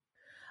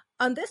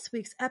On this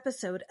week's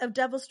episode of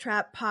Devil's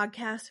Trap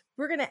Podcast,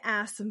 we're going to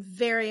ask some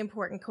very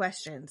important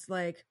questions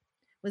like,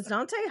 was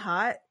Dante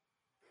hot?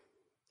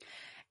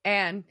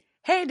 And,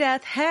 hey,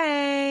 Death,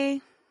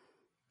 hey!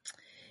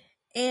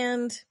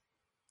 And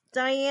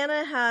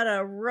Diana had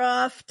a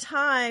rough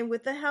time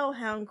with the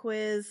Hellhound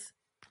quiz.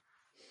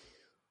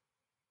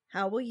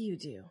 How will you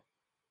do?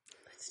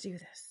 Let's do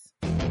this.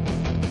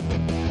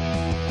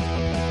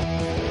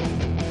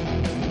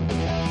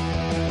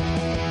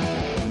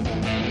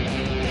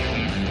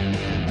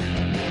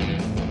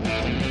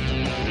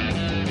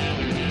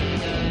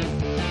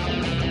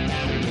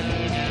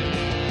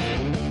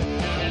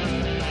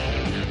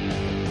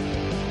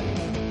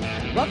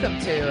 Welcome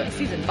to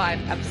Season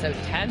 5, Episode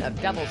 10 of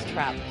Devil's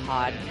Trap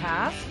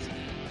Podcast.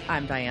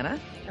 I'm Diana.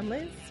 I'm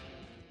Liz.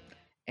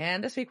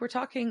 And this week we're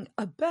talking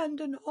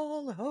Abandon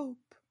All Hope.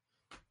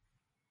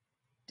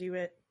 Do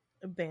it.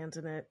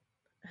 Abandon it.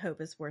 Hope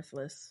is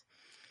worthless.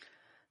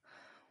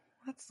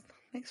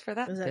 Thanks for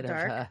that Was bit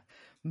that dark? of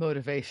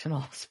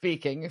motivational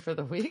speaking for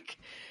the week.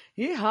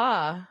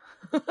 Yeehaw!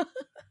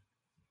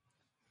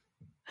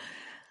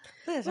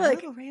 Liz, a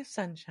little ray of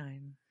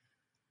sunshine.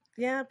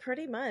 Yeah,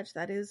 pretty much.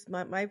 That is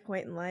my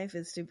point in life,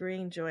 is to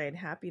bring joy and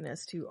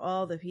happiness to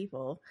all the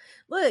people.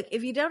 Look,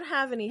 if you don't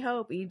have any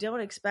hope, you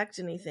don't expect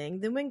anything,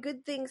 then when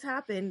good things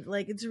happen,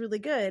 it's really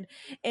good.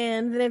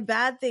 And then if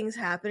bad things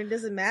happen, it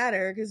doesn't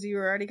matter because you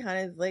were already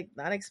kind of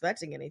not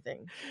expecting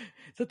anything.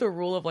 Is that the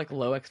rule of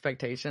low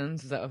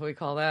expectations? Is that what we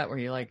call that? Where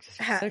you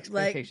set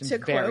expectations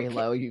very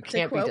low. You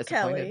can't be disappointed.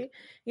 Kelly,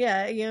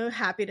 yeah,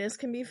 happiness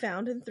can be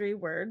found in 3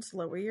 words: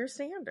 lower your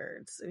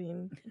standards. I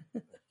mean...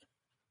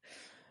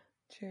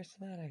 Cheers to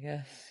that, I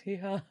guess.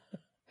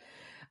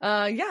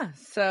 Yeah.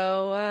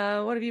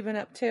 So, what have you been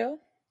up to?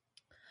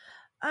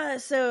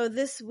 So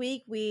this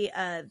week we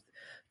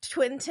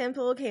Twin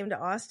Temple came to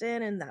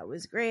Austin, and that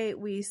was great.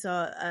 We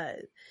saw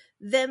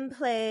them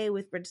play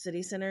with Bridge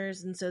City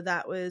Centers, and so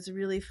that was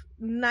really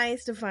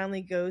nice to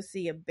finally go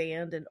see a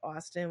band in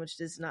Austin, which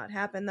does not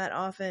happen that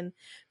often,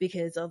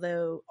 because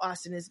although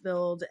Austin is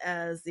billed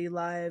as the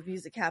live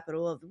music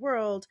capital of the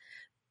world,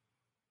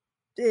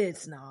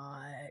 it's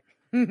not.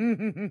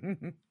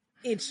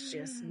 It's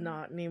just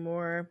not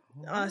anymore.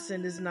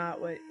 Austin is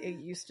not what it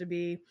used to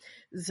be.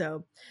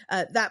 So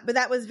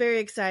that was very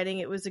exciting.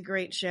 It was a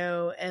great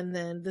show. And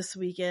then this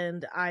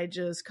weekend I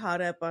just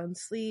caught up on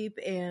sleep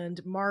and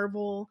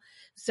Marvel.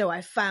 So I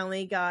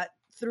finally got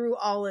through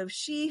all of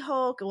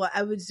She-Hulk. Well,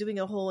 I was doing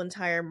a whole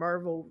entire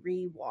Marvel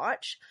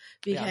rewatch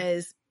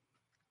because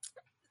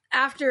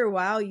after a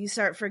while you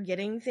start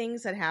forgetting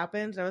things that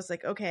happened. I was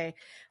like, okay,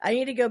 I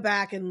need to go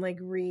back and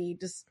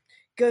just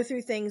go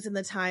through things in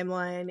the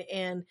timeline.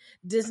 And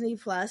Disney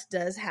Plus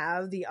does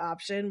have the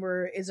option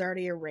where it's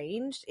already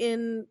arranged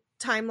in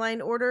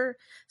timeline order,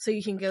 so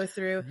you can go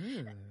through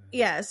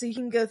so you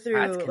can go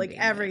through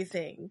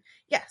everything.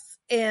 Yes,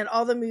 and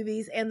all the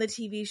movies and the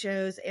TV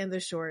shows and the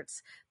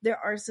shorts. There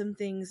are some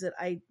things that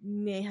I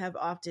may have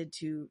opted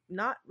to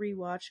not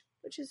rewatch,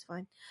 which is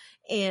fine.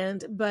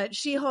 But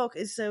She-Hulk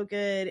is so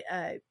good.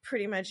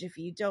 Pretty much if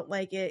you don't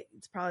like it,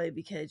 it's probably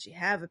because you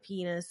have a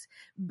penis,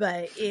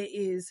 but it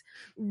is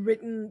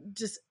written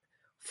just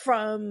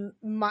from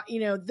my,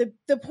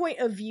 the point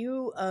of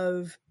view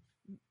of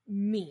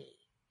me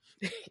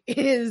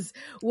is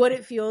what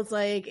it feels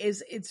like.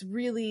 It's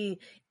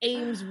really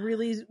aims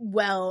really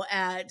well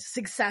at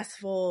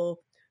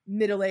successful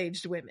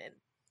middle-aged women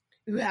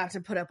who have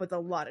to put up with a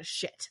lot of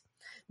shit.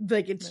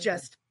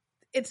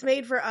 It's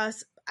made for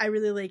us. I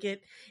really like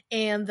it.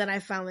 And then I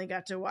finally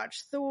got to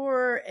watch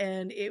Thor,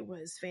 and it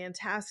was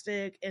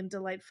fantastic and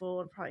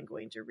delightful. I'm probably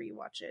going to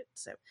rewatch it.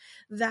 So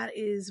that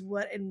is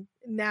and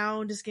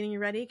now I'm just getting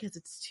ready because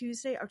it's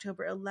Tuesday,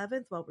 October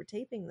 11th while we're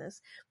taping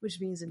this,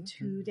 which means in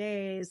 2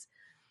 days,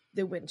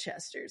 the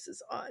Winchesters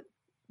is on.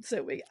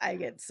 So I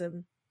get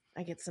some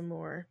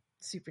more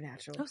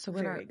Supernatural. Oh, so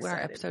when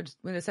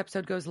this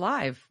episode goes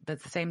live,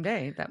 that's the same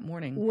day, that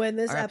morning. When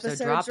this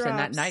episode drops, and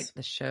that night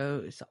the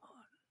show is on.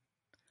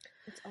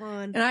 It's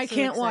on, and I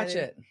can't watch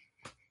it.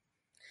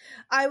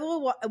 I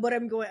will.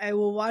 I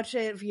will watch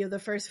it via the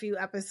first few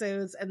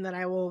episodes, and then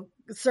I will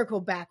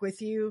circle back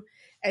with you,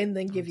 and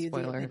then give you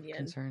the opinion.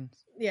 Concerns.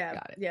 Yeah,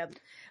 got it. Yeah.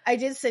 I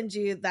did send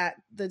you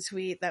the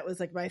tweet that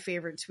was my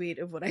favorite tweet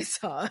of what I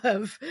saw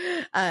of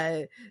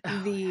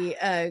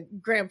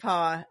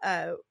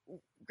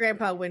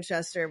Grandpa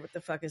Winchester. What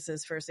the fuck is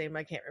his first name?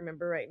 I can't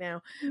remember right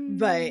now.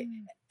 But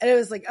and it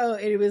was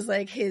it was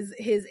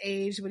his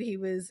age when he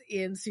was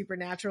in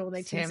Supernatural in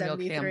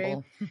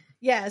 1973.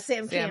 Yeah,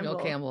 Samuel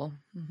Campbell.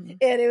 Mm-hmm.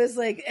 And it was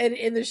and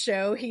in the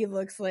show he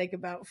looks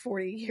about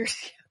 40 years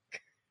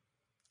younger.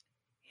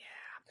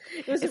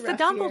 Yeah. It's the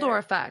Dumbledore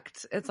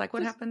effect. It's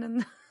what happened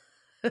in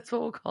that's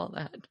what we'll call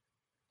that.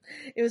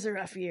 It was a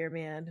rough year,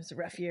 man. It was a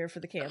rough year for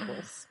the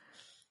Campbells.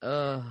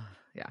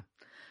 Yeah.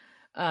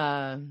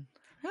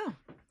 Oh,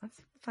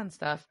 that's fun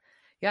stuff.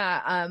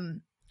 Yeah.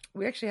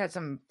 We actually had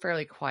some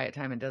fairly quiet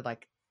time and did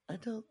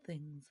adult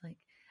things.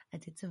 I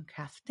did some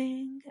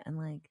crafting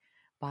and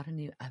bought a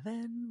new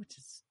oven, which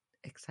is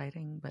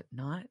exciting, but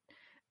not.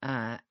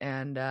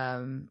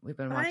 And we've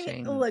been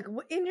watching. Look,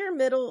 when you're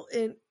middle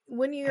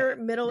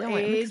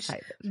aged,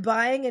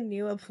 buying a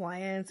new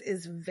appliance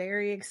is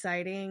very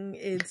exciting.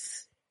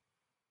 It's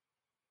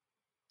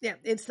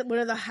one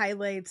of the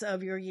highlights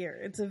of your year.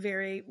 It's a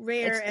very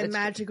rare and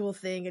magical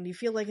thing, and you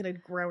feel like a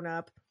grown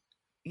up.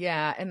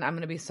 Yeah, and I'm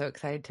going to be so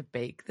excited to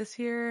bake this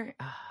year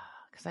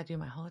because I do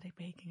my holiday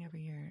baking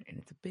every year, and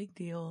it's a big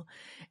deal.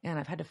 And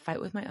I've had to fight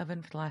with my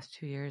oven for the last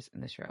 2 years,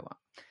 and this year I won't.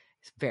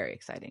 It's very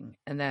exciting.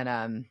 And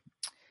then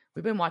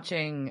we've been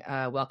watching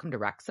Welcome to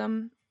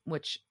Wrexham,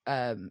 which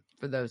for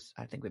those,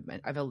 I think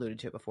I've alluded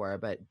to it before,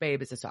 but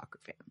Babe is a soccer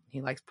fan. He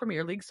likes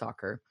Premier League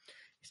soccer,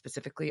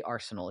 specifically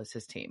Arsenal is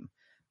his team.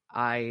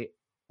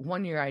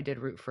 One year I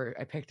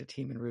picked a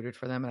team and rooted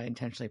for them, and I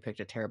intentionally picked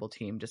a terrible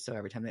team just so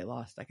every time they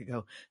lost, I could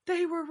go,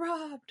 they were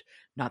robbed.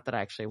 Not that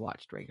I actually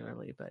watched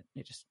regularly, but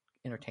it just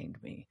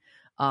entertained me.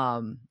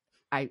 I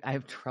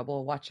have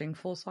trouble watching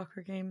full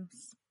soccer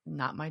games.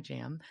 Not my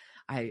jam.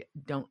 I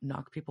don't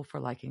knock people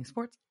for liking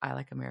sports. I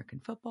like American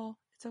football.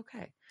 It's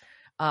okay.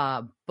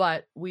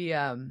 But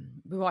we're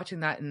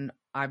watching that, and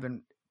I've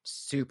been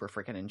super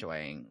freaking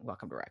enjoying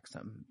Welcome to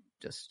Wrexham.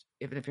 Just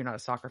even if you're not a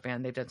soccer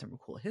fan, they've done some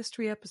cool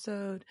history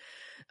episode,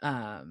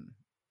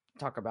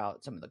 talk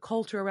about some of the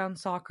culture around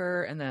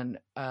soccer. And then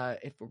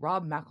if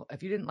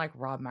you didn't like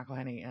Rob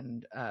McElhenney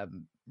and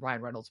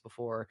Ryan Reynolds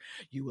before,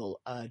 you will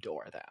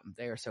adore them.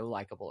 They are so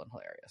likable and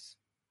hilarious.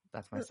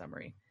 That's my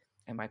summary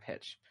and my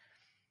pitch.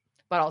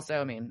 But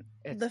also, I mean,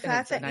 the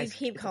fact that you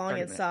keep calling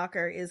it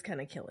soccer is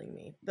kind of killing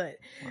me. But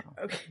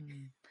okay.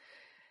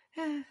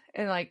 And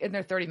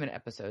they're 30-minute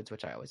episodes,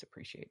 which I always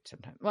appreciate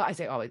sometimes. Well, I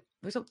say always.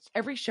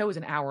 Every show is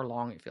an hour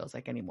long, it feels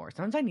like, anymore.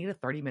 Sometimes I need a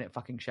 30-minute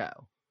fucking show.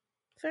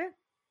 Fair.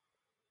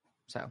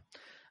 So,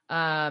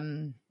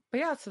 but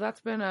yeah, so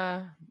that's been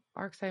our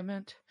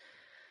excitement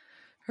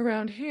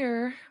around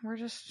here. We're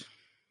just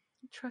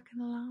trucking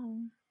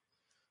along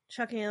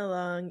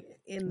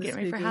in the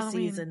spooky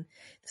season.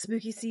 The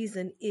spooky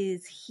season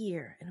is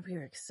here, and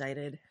we're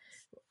excited.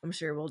 I'm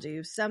sure we'll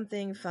do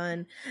something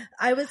fun.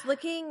 I was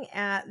looking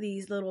at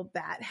these little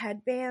bat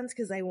headbands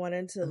because I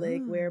wanted to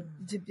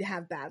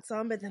have bats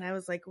on, but then I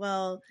was like,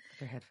 well,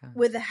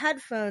 with the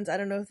headphones, I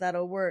don't know if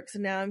that'll work. So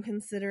now I'm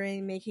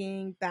considering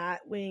making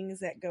bat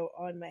wings that go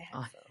on my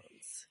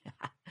headphones.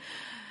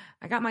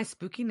 I got my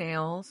spooky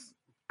nails.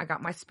 I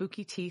got my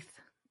spooky teeth.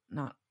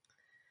 Not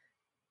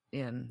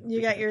in.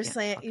 You've got your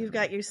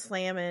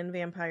slamming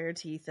vampire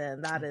teeth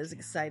in. That is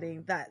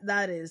exciting.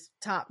 That is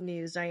top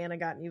news. Diana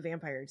got new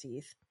vampire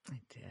teeth. I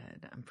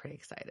did. I'm pretty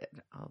excited.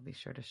 I'll be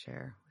sure to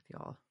share with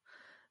y'all.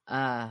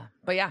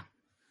 But yeah,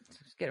 so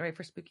just getting ready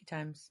for spooky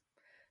times.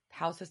 The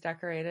house is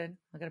decorated.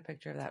 I'll get a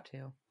picture of that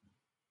too.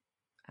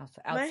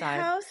 Outside. My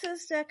house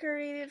is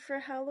decorated for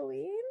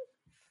Halloween.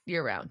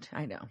 Year round.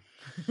 I know.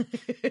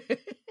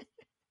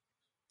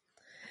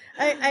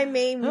 I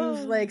may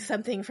move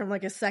something from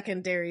a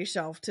secondary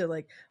shelf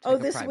to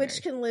this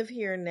witch can live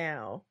here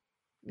now.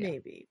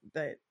 Maybe.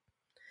 But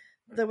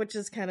the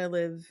witches kind of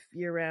live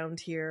year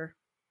round here.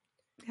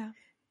 Yeah.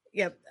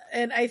 Yep.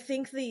 And I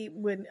think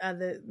when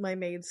my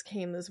maids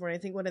came this morning,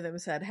 I think one of them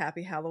said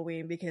Happy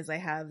Halloween because I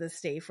have the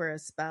Stay for a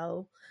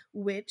Spell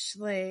witch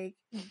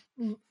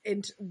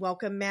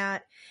welcome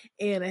mat,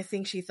 and I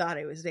think she thought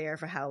I was there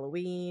for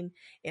Halloween,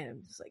 and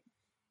I'm just like,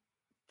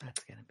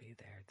 that's gonna be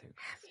there too.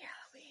 Happy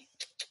Halloween.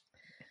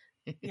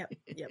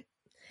 Yep.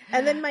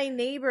 And then my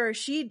neighbor,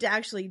 she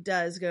actually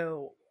does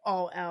go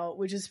all out,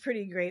 which is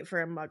pretty great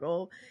for a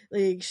muggle.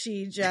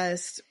 She's got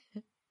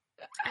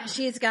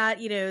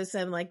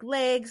some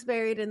legs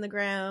buried in the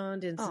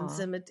ground and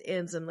some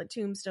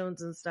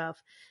tombstones and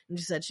stuff, and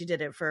she said she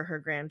did it for her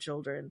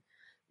grandchildren.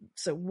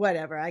 So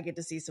whatever, I get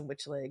to see some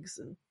witch legs,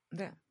 and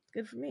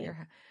good for me.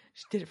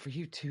 She did it for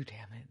you too,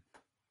 damn it.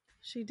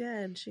 She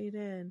did.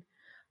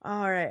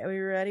 All right, are we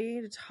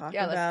ready to talk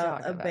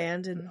about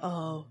Abandon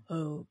All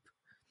Hope?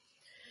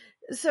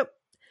 So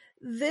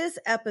this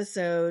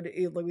episode,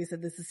 like we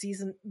said, this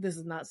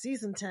is not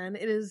season 10.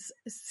 It is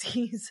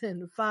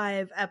season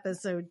 5,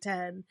 episode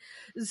 10.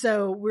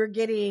 So we're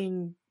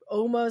getting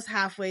almost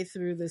halfway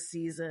through the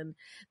season.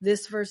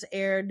 This first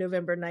aired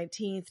November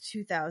 19th,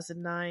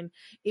 2009.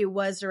 It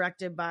was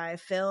directed by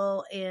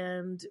Phil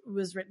and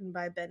was written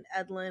by Ben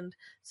Edlund.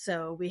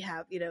 So we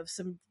have,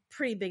 some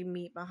pretty big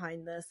meat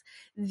behind this.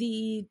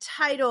 The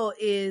title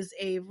is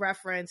a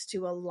reference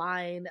to a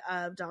line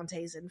of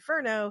Dante's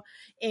Inferno,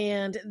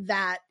 and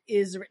that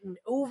is written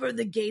over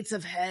the gates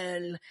of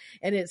hell,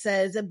 and it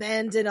says,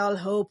 "Abandon all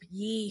hope,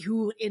 ye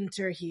who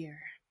enter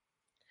here,"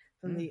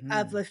 from the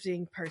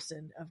uplifting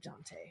person of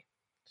Dante.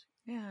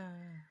 Yeah,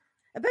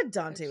 I bet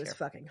Dante was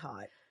fucking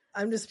hot.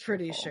 I'm just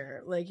pretty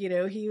sure.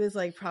 He was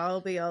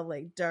probably all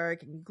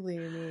dark and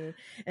gloomy,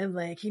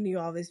 and he knew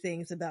all these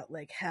things about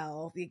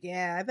hell.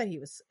 Yeah, I bet he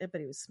was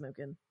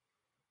smoking.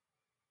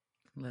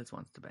 Liz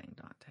wants to bang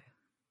Dante.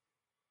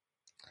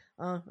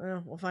 Oh,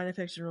 we'll find a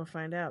picture and we'll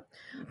find out.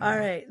 All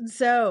right,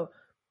 so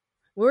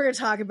we're gonna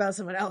talk about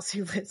someone else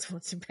who Liz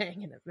wants to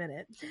bang in a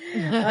minute.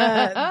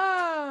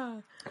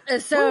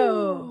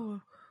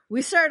 So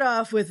we start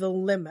off with a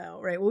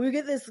limo, right? Well, we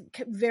get this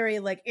very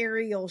like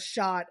aerial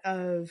shot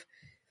of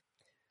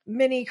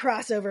mini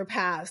crossover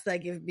paths that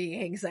give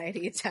me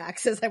anxiety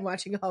attacks as I'm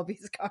watching all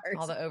these cars.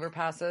 All the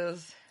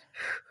overpasses.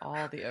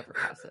 All the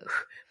overpasses.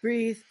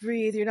 Breathe.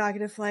 You're not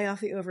going to fly off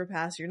the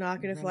overpass. You're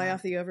not going to fly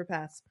off the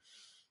overpass.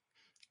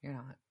 You're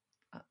not.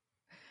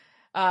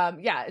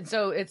 Yeah, and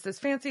so it's this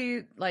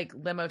fancy like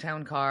limo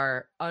town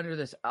car under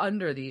these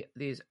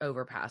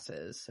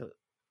overpasses. So,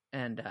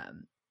 and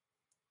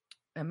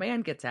a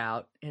man gets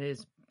out and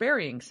is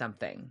burying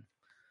something.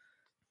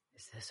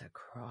 Is this a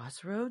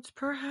crossroads,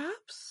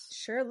 perhaps?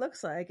 Sure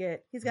looks like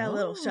it. He's got a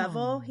little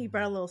shovel. He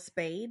brought a little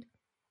spade.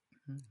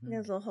 Mm-hmm. He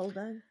has a little hold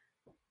on.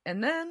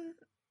 And then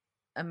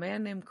a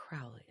man named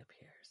Crowley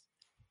appears.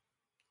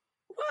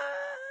 What?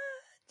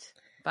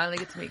 Finally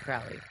get to meet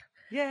Crowley.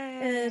 Yay!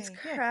 And it's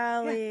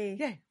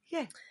Crowley.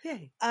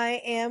 Yay!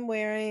 I am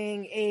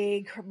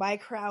wearing my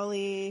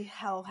Crowley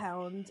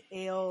Hellhound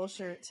Ale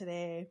shirt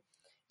today.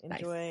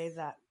 Enjoy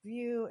that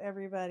view,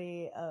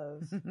 everybody,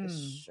 of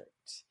the shirt.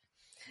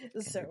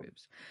 So,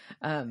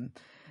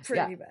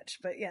 pretty much.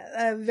 But yeah,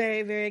 I'm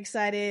very, very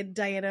excited.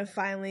 Diana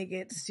finally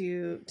gets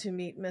to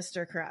meet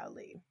Mr.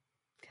 Crowley.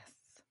 Yes.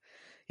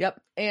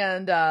 Yep.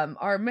 And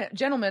our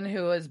gentleman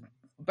who was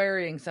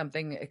burying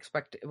something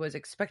was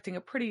expecting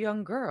a pretty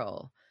young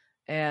girl.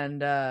 And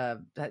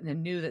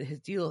knew that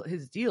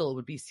his deal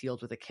would be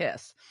sealed with a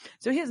kiss.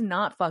 So he is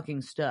not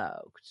fucking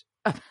stoked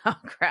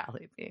about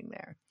Crowley being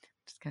there,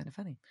 which is kind of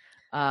funny.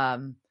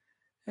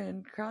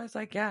 And Crowley's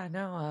like, yeah,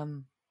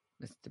 no,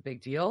 it's a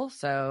big deal.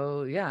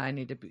 So yeah, I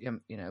need to be,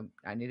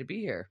 I need to be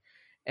here.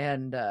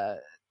 And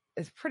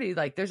it's pretty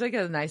like there's like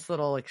a nice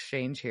little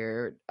exchange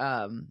here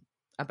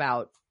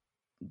about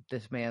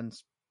this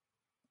man's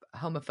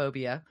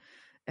homophobia,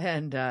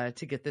 and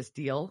to get this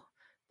deal,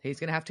 he's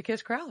gonna have to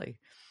kiss Crowley.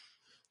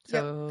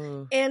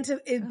 So and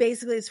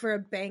basically it's for a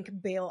bank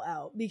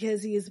bailout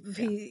because he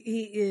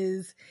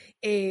is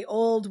a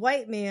old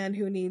white man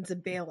who needs a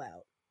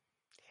bailout.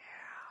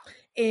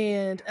 Yeah.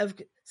 And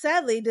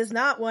sadly does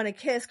not want to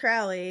kiss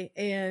Crowley,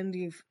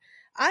 and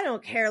I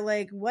don't care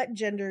like what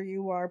gender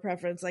you are,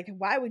 preference, like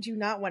why would you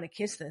not want to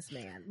kiss this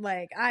man?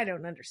 Like I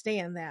don't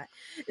understand that.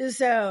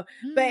 So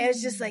but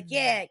it's just like,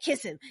 yeah,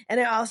 kiss him. And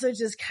I also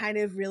just kind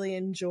of really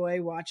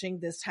enjoy watching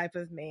this type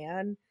of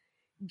man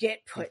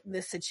get put in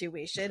this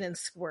situation and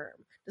squirm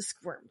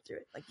through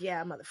it. Like,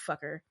 yeah,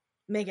 motherfucker,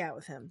 make out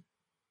with him.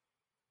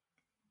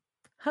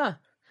 Huh.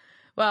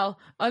 Well,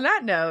 on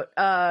that note,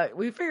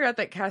 we figure out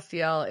that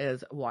Castiel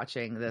is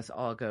watching this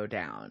all go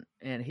down,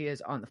 and he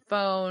is on the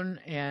phone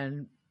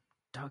and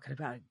talking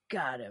about it.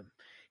 Got him.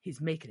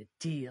 He's making a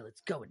deal. It's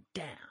going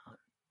down.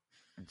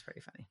 It's very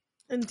funny.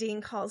 And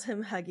Dean calls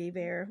him Huggy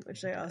Bear,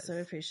 which I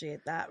also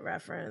appreciate that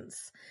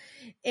reference.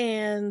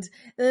 And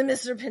then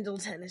Mr.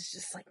 Pendleton is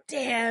just like,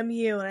 damn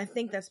you. And I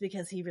think that's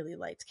because he really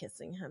liked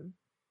kissing him.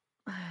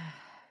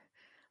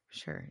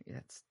 Sure,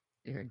 that's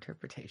your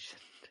interpretation.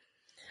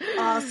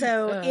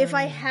 Also, if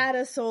I had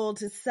a soul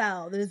to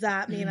sell, does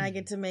that mean I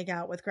get to make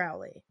out with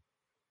Crowley?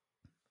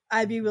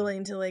 I'd be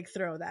willing to like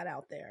throw that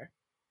out there.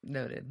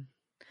 Noted.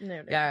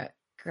 Yeah,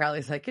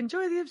 Crowley's like,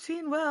 enjoy the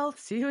obscene wealth.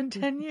 See you in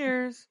 10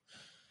 years.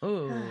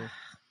 Ooh.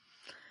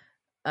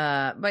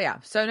 But yeah,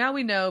 so now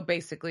we know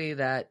basically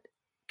that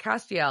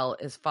Castiel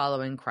is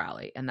following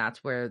Crowley, and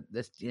that's where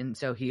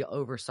so he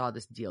oversaw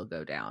this deal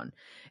go down.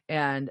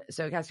 And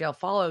so Castiel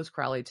follows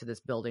Crowley to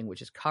this building,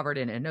 which is covered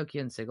in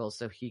Enochian sigils,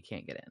 so he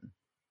can't get in.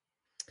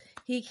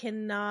 He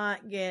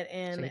cannot get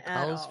in. So he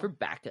calls for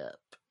backup.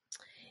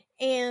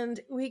 And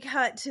we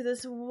cut to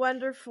this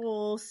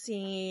wonderful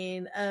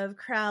scene of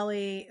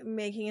Crowley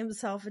making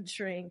himself a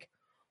drink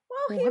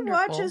while he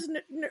watches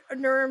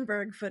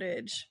Nuremberg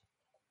footage.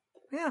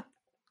 Yeah.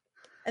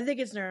 I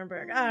think it's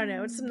Nuremberg. I don't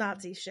know. It's some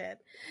Nazi shit.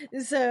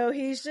 So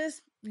he's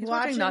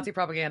watching Nazi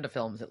propaganda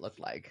films, it looked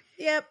like.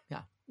 Yep.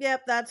 Yeah.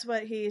 Yep. That's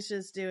what he's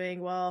just doing.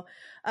 Well,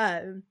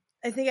 I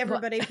think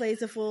everybody plays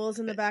the Fools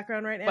in the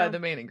background right now. By the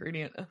main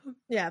ingredient.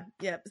 Yeah.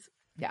 Yep.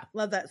 Yeah.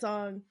 Love that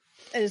song.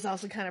 It is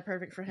also kind of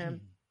perfect for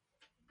him.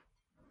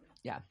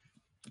 Yeah.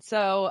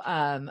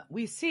 So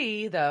we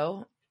see,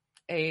 though,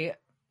 a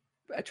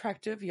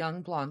attractive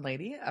young blonde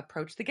lady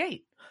approach the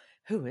gate.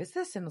 Who is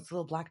this in this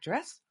little black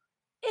dress?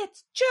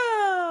 It's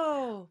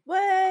Jo!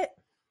 What?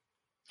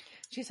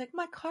 She's like,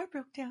 my car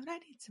broke down. I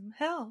need some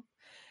help.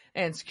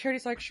 And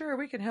security's like, sure,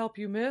 we can help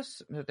you,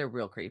 miss. They're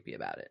real creepy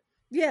about it.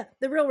 Yeah,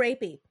 they're real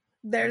rapey.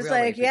 There's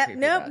like, yeah,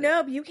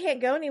 nope, you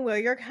can't go anywhere.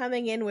 You're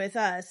coming in with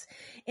us.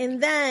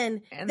 And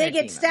then they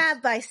get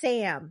stabbed by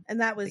Sam.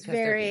 And that was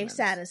very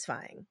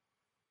satisfying.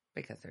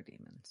 Because they're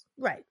demons.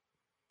 Right.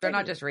 They're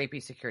not just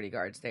rapey security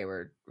guards. They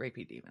were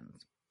rapey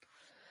demons.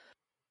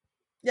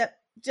 Yep.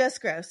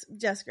 Just gross.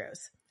 Just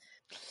gross.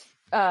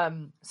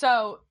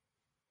 So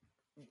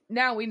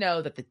now we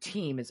know that the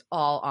team is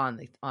all on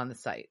the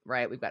site,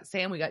 right? We've got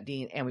Sam, we got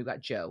Dean, and we've got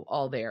Jo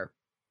all there.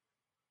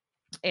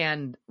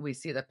 And we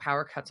see the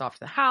power cuts off to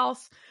the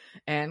house,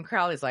 and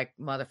Crowley's like,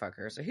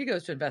 motherfucker. So he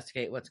goes to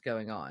investigate what's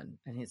going on.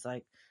 And he's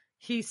like,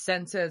 he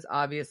senses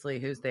obviously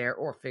who's there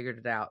or figured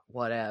it out,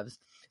 whatevs.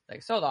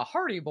 Like, so the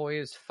Hardy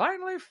Boys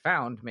finally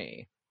found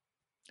me.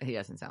 He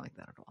doesn't sound like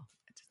that at all.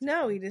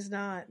 No, he does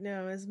not.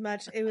 No, it was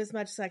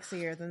much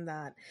sexier than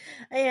that.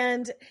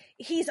 And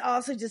he's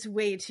also just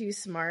way too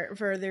smart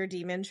for their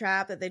demon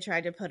trap that they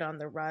tried to put on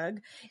the rug.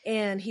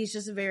 And he's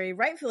just very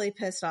rightfully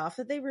pissed off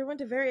that they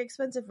ruined a very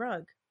expensive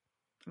rug.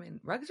 I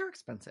mean, rugs are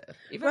expensive.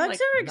 Even rugs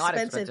are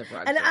expensive.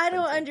 Rugs and are I expensive.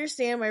 don't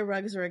understand why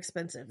rugs are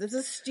expensive. This is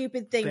a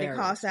stupid thing Very to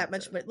cost expensive. that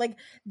much, but like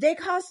they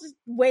cost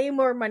way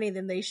more money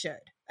than they should.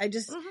 I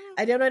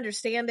don't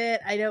understand it.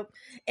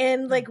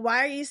 And like,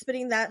 why are you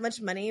spending that much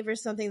money for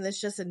something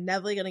that's just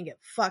inevitably going to get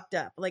fucked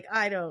up? Like,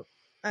 I don't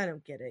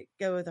get it.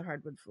 Go with a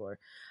hardwood floor.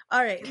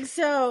 All right.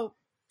 So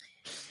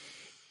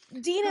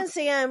Dean and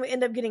Sam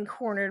end up getting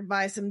cornered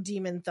by some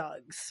demon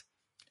thugs.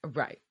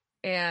 Right.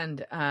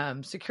 And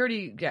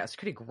security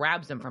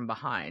grabs them from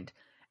behind.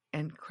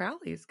 And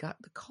Crowley's got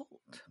the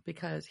Colt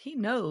because he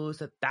knows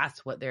that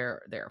that's what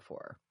they're there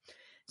for.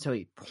 So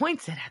he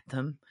points it at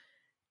them.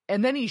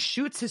 And then he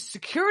shoots his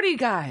security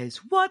guys.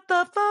 What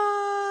the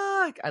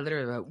fuck? I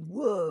literally wrote,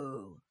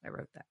 whoa. I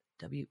wrote that.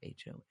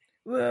 WHO.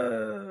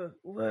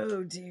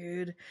 Whoa,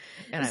 dude.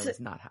 And I was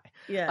not high.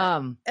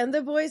 Yeah. And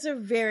the boys are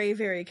very,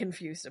 very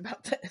confused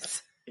about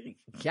this.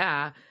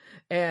 Yeah.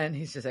 And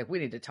he's just like, we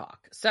need to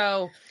talk.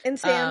 So. And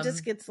Sam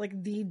just gets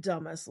like the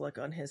dumbest look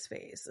on his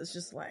face. It's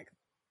just like.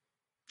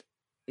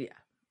 Yeah.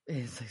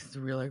 It's like,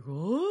 really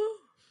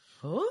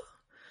like,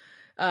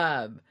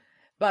 huh?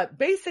 But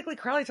basically,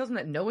 Crowley tells him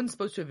that no one's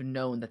supposed to have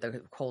known that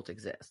the cult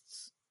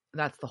exists.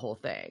 That's the whole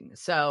thing.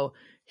 So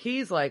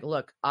he's like,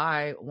 look,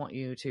 I want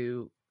you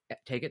to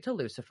take it to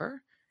Lucifer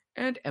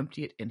and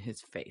empty it in his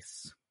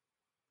face.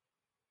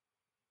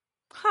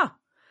 Huh.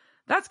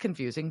 That's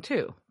confusing,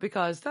 too,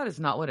 because that is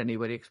not what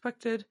anybody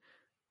expected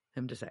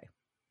him to say.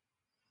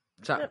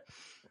 So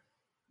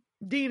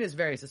Dean is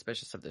very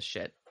suspicious of this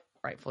shit,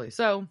 rightfully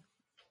so.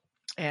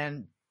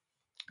 And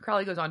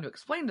Crowley goes on to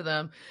explain to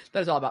them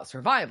that it's all about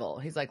survival.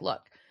 He's like,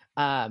 look,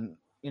 and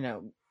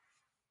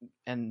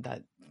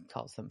that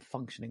calls them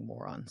functioning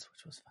morons,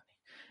 which was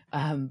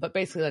funny. But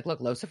basically, like,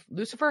 look,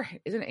 Lucifer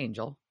is an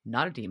angel,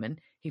 not a demon.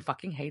 He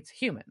fucking hates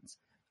humans.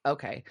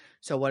 Okay,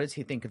 so what does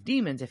he think of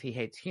demons if he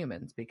hates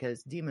humans?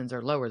 Because demons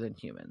are lower than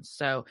humans.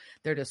 So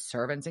they're just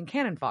servants and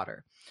cannon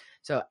fodder.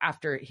 So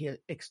after he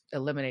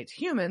eliminates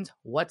humans,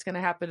 what's going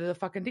to happen to the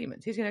fucking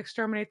demons? He's going to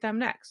exterminate them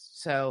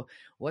next. So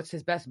what's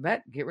his best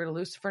bet? Get rid of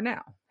Lucifer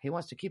now. He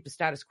wants to keep the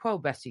status quo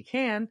best he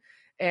can,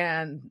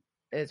 and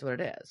it's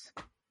what it is.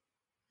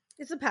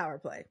 It's a power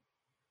play.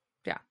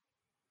 Yeah.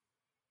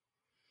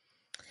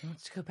 He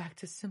wants to go back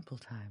to simple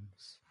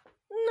times.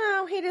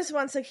 No, he just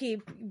wants to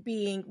keep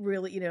being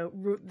really,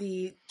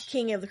 the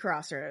king of the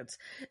crossroads.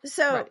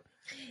 So, right.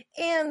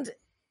 And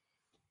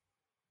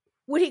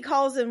when he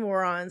calls them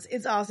morons,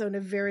 it's also in a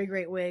very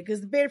great way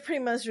because they're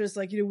pretty much just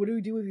like, what do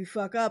we do if you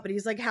fuck up? And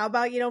he's like, how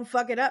about you don't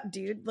fuck it up,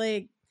 dude?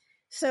 Like,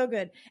 so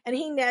good. And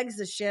he nags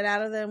the shit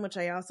out of them, which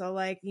I also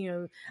like.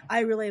 I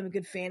really am a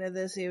good fan of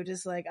this.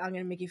 Just like, I'm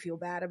going to make you feel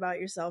bad about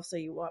yourself so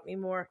you want me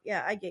more.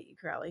 Yeah, I get you,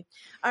 Crowley.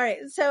 All right,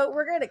 so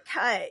we're going to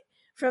cut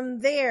from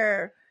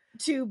there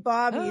to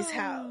Bobby's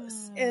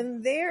house.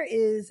 And there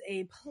is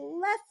a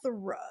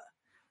plethora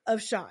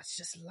of shots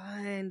just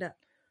lined up.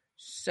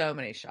 So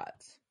many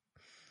shots.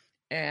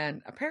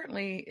 And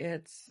apparently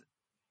it's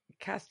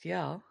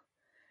Castiel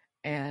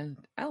and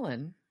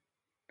Ellen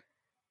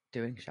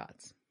doing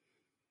shots.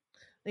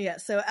 Yeah,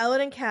 so Ellen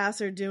and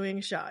Cass are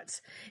doing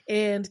shots.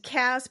 And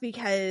Cass,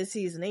 because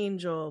he's an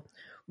angel,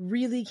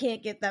 really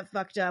can't get that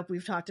fucked up.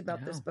 We've talked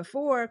about this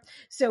before.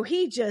 So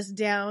he just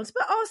downs.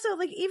 But also,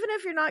 like, even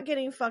if you're not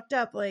getting fucked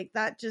up, like,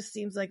 that just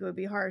seems like it would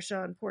be harsh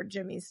on poor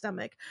Jimmy's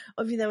stomach.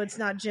 Even though it's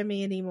not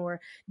Jimmy anymore.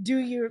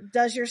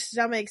 Does your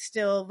stomach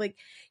still, like,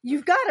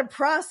 you've got to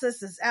process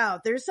this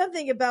out. There's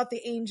something about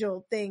the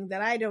angel thing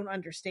that I don't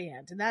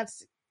understand. And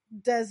that's,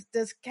 does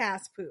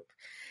Cass poop?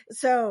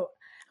 So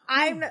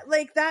I'm not,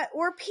 like that,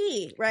 or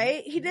pee,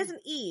 right? He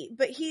doesn't eat,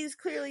 but he's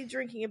clearly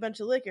drinking a bunch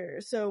of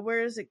liquor. So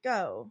where does it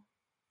go?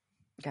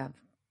 Yeah,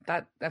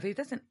 that if he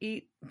doesn't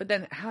eat, but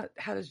then how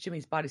does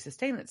Jimmy's body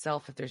sustain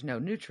itself if there's no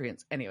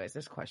nutrients? Anyways,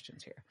 there's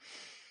questions here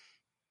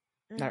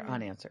that are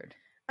unanswered.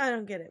 I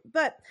don't get it.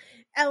 But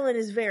Ellen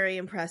is very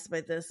impressed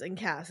by this, and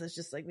Cass is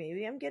just like,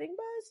 maybe I'm getting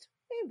buzzed.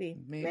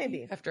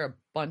 Maybe. After a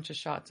bunch of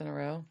shots in a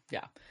row.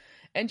 Yeah.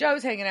 And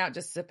Joe's hanging out,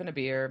 just sipping a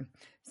beer.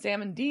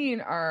 Sam and Dean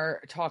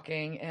are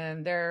talking,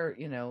 and they're,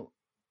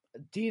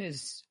 Dean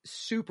is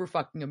super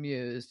fucking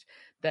amused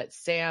that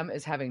Sam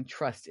is having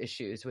trust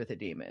issues with a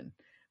demon,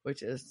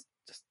 which is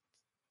just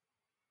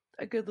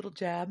a good little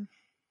jab.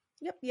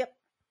 Yep.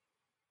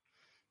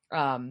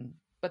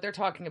 But they're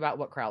talking about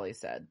what Crowley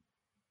said.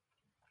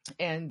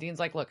 And Dean's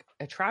like, look,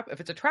 if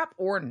it's a trap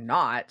or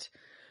not,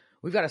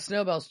 we've got a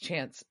snowball's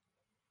chance.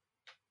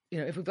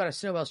 If we've got a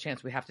snowball's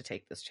chance, we have to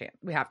take this chance.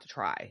 We have to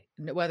try,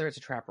 whether it's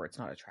a trap or it's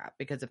not a trap.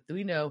 Because if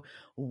we know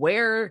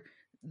where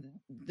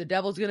the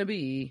devil's going to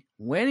be,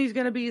 when he's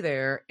going to be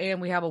there, and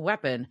we have a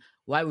weapon,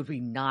 why would we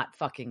not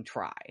fucking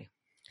try?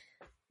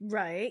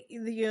 Right.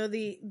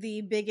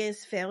 The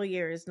biggest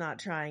failure is not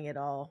trying at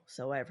all.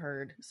 So I've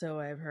heard.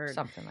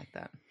 Something like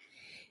that.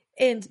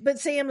 But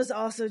Sam is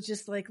also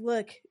just like,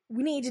 look,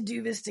 we need to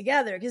do this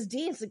together, because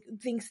Dean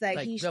thinks that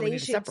Like, we need to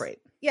separate.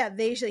 Yeah,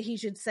 he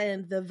should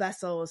send the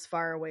vessel as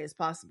far away as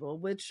possible,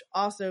 which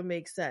also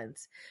makes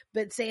sense.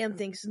 But Sam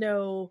thinks,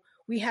 no,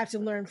 we have to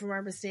learn from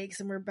our mistakes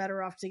and we're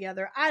better off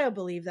together. I don't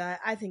believe that.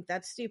 I think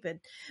that's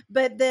stupid.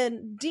 But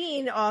then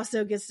Dean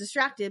also gets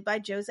distracted by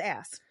Joe's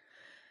ass.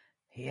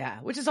 Yeah,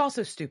 which is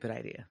also a stupid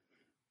idea.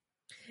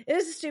 It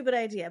is a stupid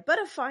idea,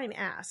 but a fine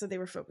ass that they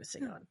were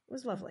focusing on. It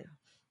was lovely.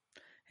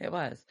 It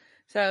was.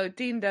 So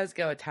Dean does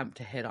go attempt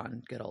to hit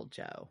on good old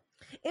Joe.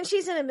 And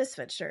she's in a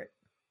Misfit shirt.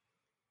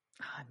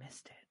 Oh, I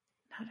missed it.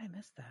 How did I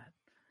miss that?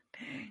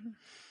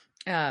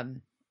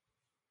 Dang.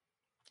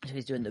 So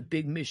he's doing the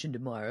big mission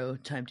tomorrow.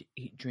 Time to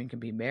eat, drink,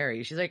 and be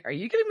merry. She's like, are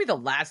you giving me the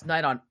last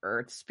night on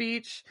Earth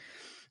speech?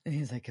 And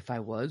he's like, if I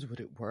was, would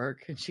it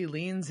work? And she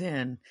leans in,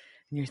 and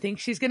you think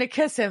she's going to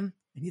kiss him,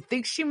 and you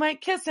think she might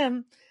kiss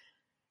him.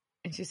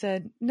 And she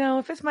said, no,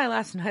 if it's my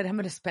last night, I'm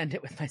going to spend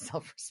it with my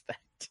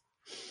self-respect.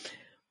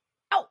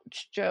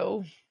 Ouch,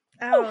 Joe.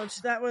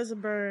 Ouch, that was a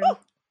burn.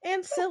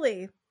 And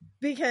silly,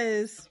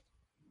 because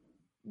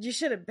you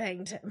should have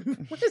banged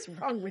him. What is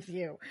wrong with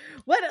you?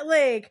 What,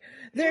 like,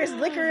 there's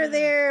liquor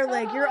there,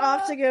 like, you're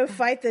off to go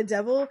fight the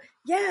devil?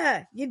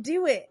 Yeah, you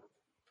do it.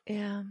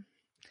 Yeah.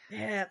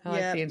 Yeah. I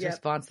like Dean's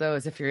response, though,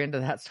 is if you're into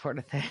that sort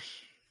of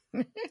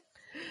thing.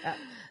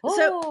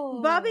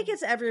 So Bobby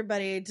gets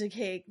everybody to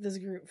take this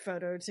group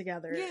photo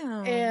together.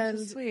 Yeah, and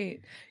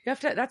sweet. You have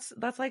to.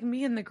 That's like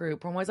me in the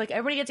group. I'm always like,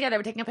 everybody get together.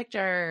 We're taking a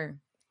picture.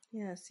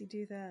 Yes, you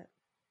do that.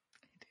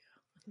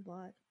 I do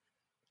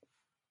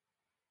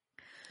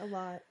a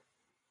lot.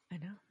 I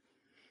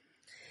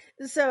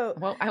know. So,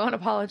 well, I want to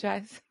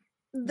apologize.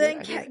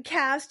 Then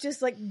Cass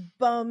just like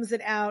bums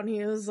it out, and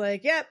he was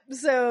like, yep,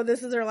 so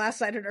this is our last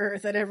night on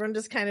Earth, and everyone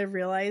just kind of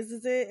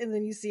realizes it, and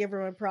then you see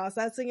everyone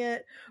processing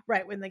it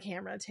right when the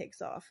camera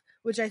takes off,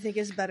 which I think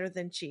is better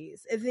than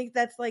cheese. I think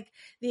that's like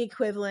the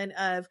equivalent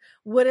of,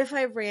 what if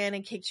I ran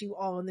and kicked you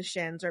all in the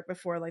shins right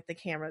before like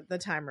the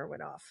timer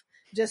went off,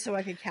 just so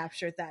I could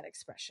capture that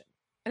expression.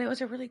 And it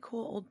was a really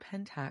cool old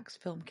Pentax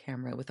film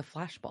camera with a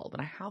flash bulb,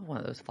 and I have one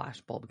of those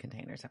flash bulb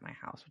containers at my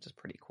house, which is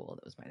pretty cool.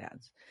 That was my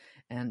dad's.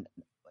 And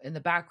in the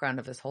background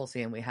of this whole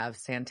scene, we have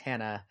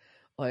Santana,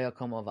 Oye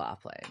Como Va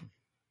playing.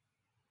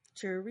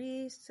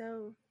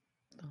 Chorizo.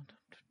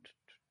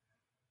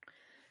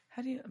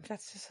 How do you?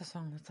 That's just a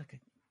song that's like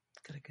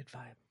got a good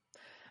vibe.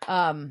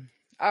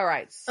 All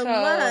right. So,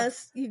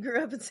 unless you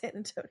grew up in San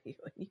Antonio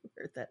and you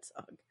heard that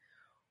song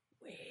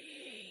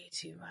way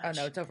too much. Oh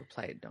no, it's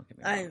overplayed. Don't get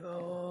me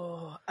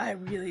wrong. I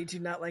really do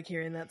not like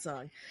hearing that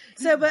song.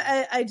 So, but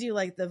I do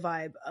like the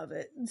vibe of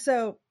it.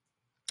 So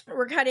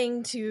we're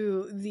cutting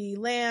to the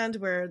land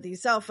where the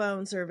cell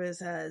phone service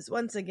has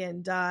once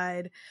again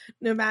died.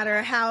 No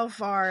matter how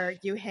far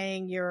you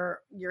hang your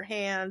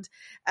hand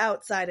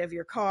outside of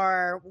your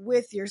car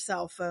with your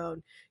cell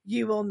phone,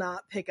 you will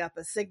not pick up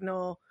a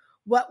signal.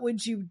 What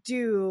would you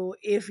do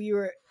if you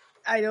were,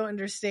 I don't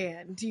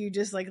understand. Do you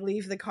just like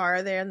leave the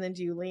car there, and then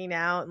do you lean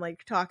out and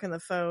like talk on the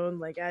phone?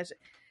 Like,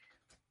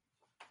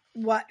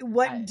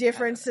 what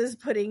difference is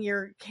putting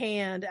your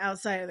hand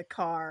outside of the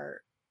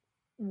car?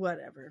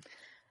 Whatever.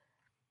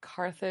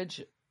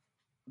 Carthage,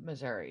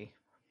 Missouri.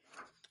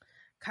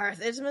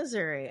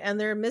 And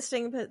there are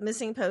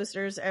missing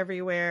posters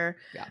everywhere.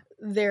 Yeah.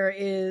 There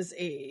is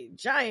a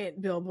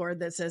giant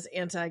billboard that says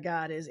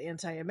anti-God is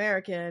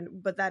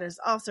anti-American, but that is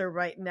also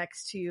right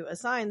next to a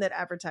sign that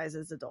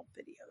advertises adult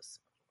videos.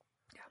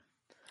 Yeah.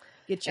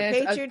 Get your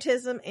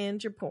patriotism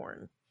and your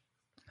porn.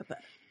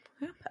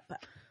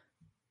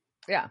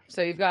 Yeah,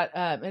 so you've got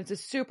it's a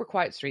super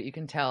quiet street. You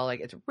can tell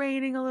like it's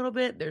raining a little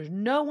bit. There's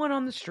no one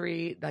on the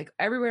street. Like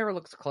everywhere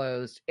looks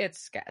closed. It's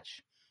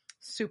sketch.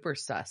 Super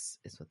sus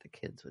is what the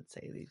kids would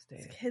say these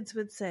days. Kids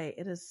would say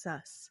it is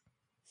sus.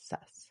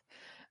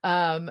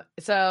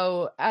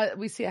 So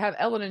we have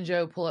Ellen and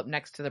Joe pull up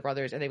next to the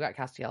brothers, and they've got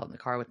Castiel in the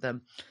car with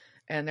them,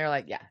 and they're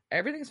like, "Yeah,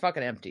 everything's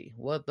fucking empty.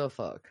 What the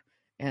fuck?"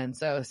 And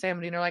so Sam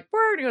and Dean are like,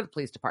 "We're gonna go to the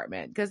police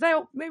department because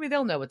maybe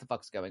they'll know what the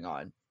fuck's going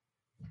on."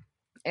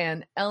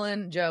 And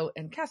Ellen, Joe,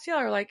 and Castiel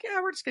are like,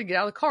 yeah, we're just going to get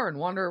out of the car and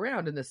wander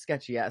around in this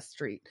sketchy-ass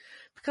street.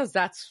 Because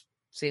that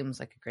seems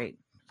like a great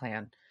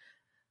plan.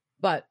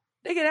 But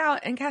they get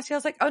out, and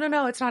Castiel's like, oh,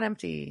 no, it's not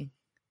empty.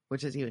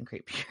 Which is even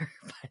creepier,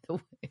 by the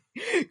way.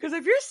 Because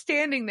if you're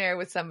standing there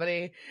with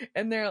somebody,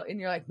 and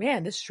you're like,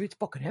 man, this street's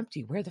fucking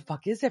empty. Where the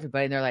fuck is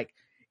everybody? And they're like,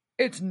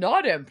 it's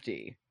not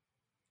empty.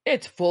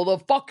 It's full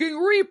of fucking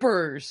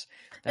Reapers.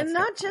 And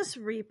not just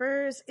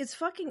Reapers, it's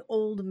fucking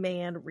old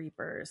man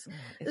Reapers.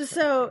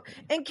 So,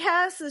 and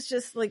Cass is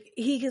just like,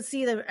 he can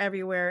see them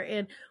everywhere.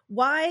 And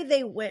why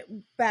they went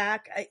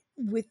back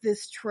with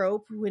this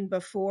trope when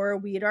before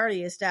we had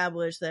already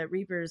established that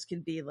Reapers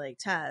could be like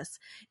Tess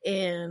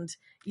and,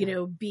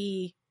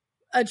 be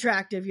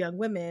attractive young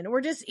women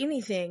or just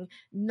anything,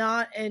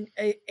 not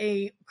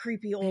a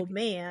creepy old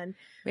man.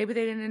 Maybe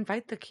they didn't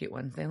invite the cute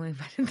ones. They only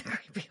invited the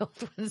creepy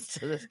old ones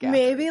to this gathering.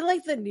 Maybe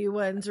like the new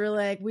ones were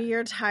like, we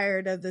are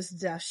tired of this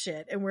death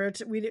shit, and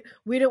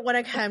we don't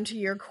want to come to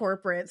your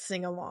corporate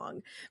sing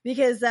along,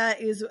 because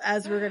that is,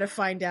 as we're going to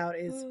find out,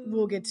 is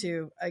we'll get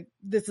to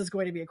this is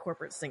going to be a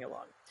corporate sing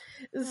along.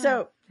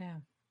 So yeah.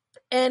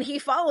 And he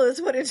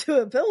follows one into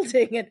a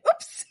building, and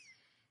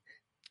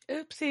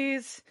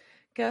oopsies.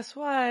 Guess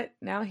what?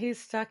 Now he's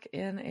stuck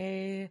in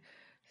a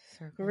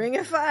circle. Ring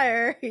of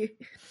fire.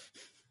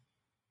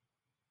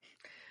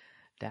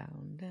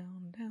 Down,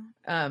 down,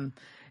 down.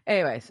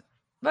 Anyways,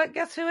 but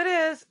guess who it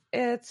is?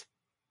 It's,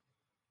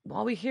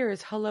 all we hear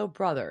is "Hello,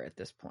 brother" at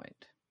this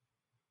point.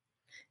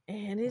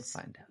 And it's,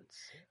 we'll find out.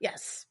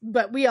 Yes,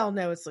 but we all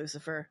know it's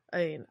Lucifer. I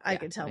mean, I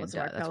can tell it's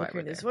Mark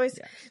Pellegrini's voice.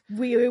 Yes.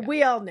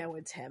 We all know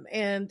it's him.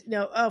 And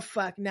no, oh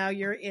fuck, now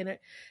you're in it.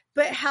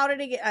 But how did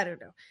he get? I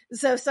don't know.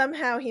 So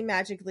somehow he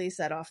magically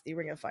set off the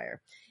ring of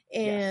fire.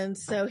 And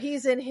so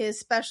he's in his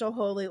special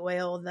holy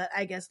oil that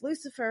I guess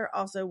Lucifer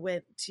also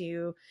went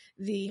to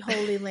the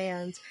Holy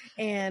Land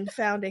and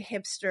found a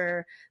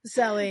hipster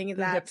selling the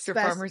that hipster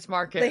farmers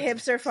market. The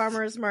hipster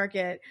farmers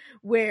market,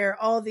 where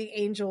all the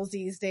angels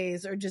these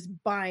days are just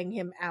buying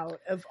him out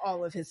of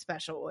all of his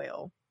special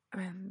oil. I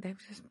mean,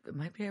 it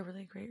might be a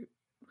really great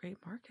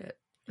market.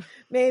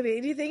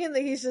 Maybe. Do you think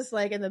that he's just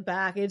like in the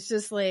back? It's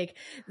just like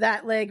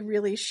that, like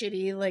really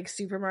shitty, like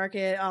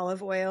supermarket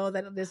olive oil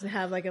that doesn't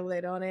have like a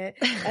lid on it,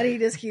 and he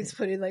just keeps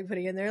putting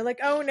in there, like,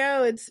 oh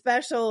no, it's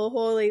special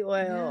holy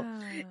oil,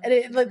 and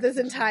it like this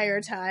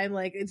entire time,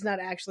 like it's not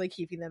actually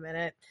keeping them in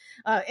it.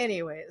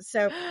 Anyways,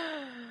 so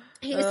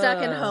he's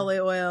stuck in holy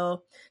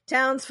oil.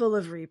 Town's full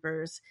of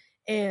reapers,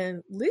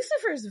 and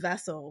Lucifer's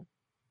vessel.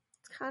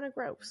 It's kind of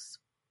gross.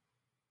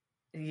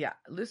 Yeah,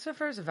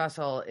 Lucifer's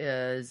vessel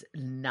is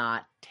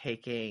not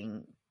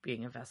taking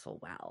being a vessel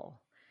well.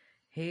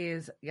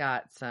 He's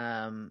got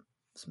some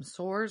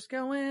sores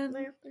going.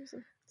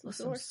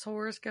 Some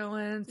sores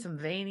going, some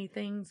veiny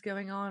things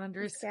going on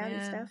under his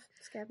skin.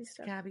 Scabby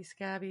stuff.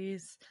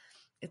 Scabbies.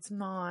 It's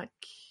not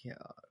cute.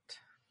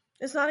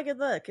 It's not a good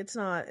look. It's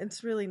not.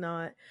 It's really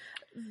not.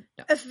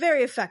 No. A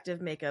very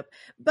effective makeup.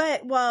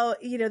 But while,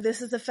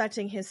 this is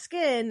affecting his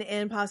skin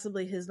and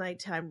possibly his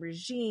nighttime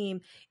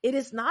regime, it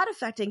is not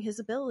affecting his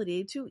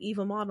ability to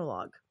evil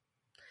monologue.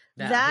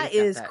 No, that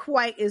is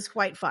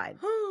quite fine.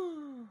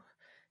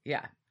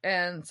 Yeah.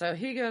 And so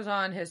he goes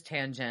on his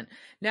tangent.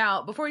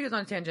 Now, before he goes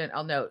on tangent,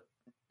 I'll note,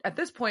 at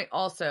this point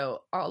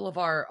also, all of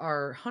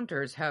our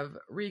hunters have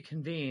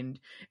reconvened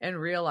and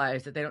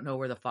realized that they don't know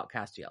where the fuck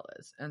Castiel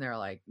is. And they're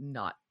like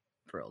not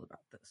thrilled about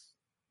this.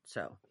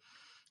 So,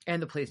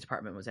 and the police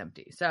department was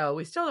empty. So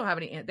we still don't have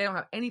they don't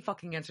have any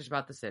fucking answers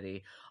about the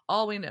city.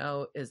 All we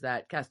know is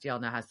that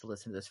Castiel now has to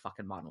listen to this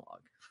fucking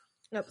monologue.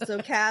 Yep.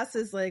 So Cass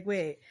is like,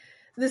 wait,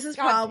 this is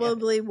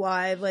probably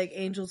why like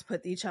angels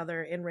put each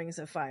other in rings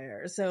of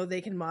fire so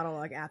they can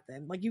monologue at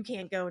them. Like you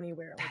can't go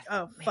anywhere.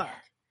 Like, fuck.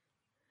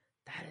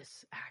 That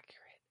is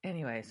accurate.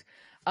 Anyways,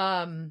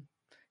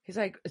 he's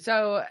like,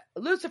 so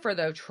Lucifer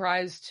though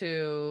tries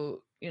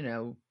to,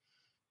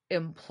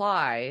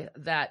 imply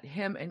that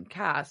him and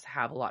Cass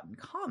have a lot in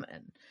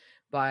common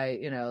by,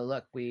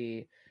 look,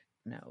 we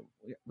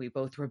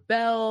both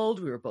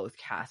rebelled, we were both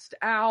cast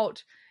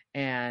out,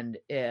 and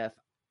if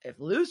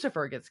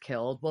Lucifer gets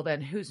killed, well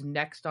then who's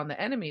next on the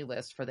enemy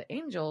list for the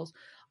angels?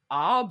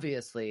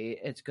 Obviously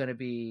it's going to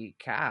be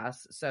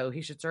Cass, so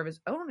he should serve his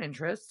own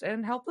interests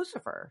and help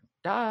Lucifer.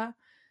 Duh.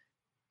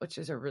 Which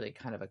is a really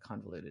kind of a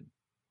convoluted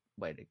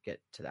way to get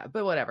to that,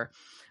 but whatever.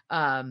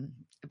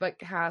 But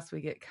Cass,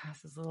 we get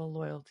Cass's little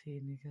loyalty,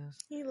 and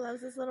he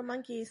loves his little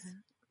monkeys.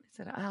 He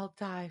said, "I'll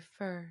die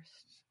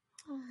first."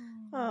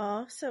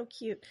 Oh, so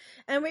cute.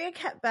 And we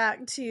get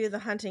back to the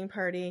hunting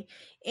party,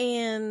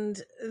 and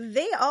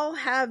they all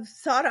have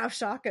sawed-off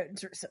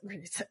shotguns for some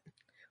reason.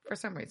 For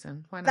some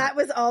reason, why not? That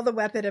was all the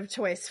weapon of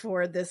choice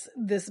for this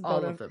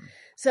all of them.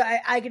 So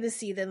I get to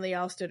see them. They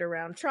all stood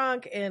around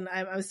Trunk, and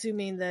I'm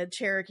assuming the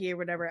Cherokee or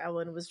whatever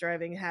Ellen was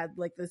driving had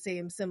like the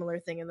same similar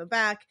thing in the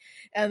back.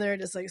 And they're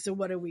just like, "So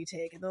what do we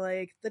take?" And they're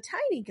like, "The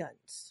tiny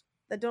guns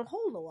that don't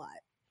hold a lot."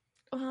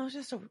 Well, it was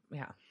just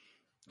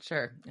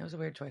sure, it was a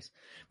weird choice,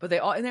 but they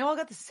all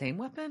got the same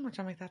weapon, which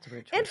I'm like, that's a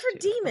weird choice. And for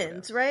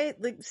demons, right?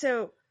 Like,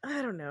 so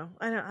I don't know.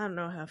 I don't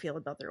know how I feel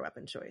about their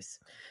weapon choice,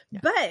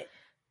 but.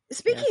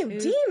 Speaking of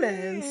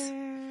demons,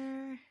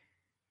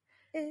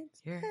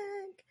 it's Meg.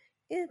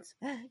 It's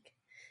Meg.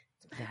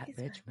 That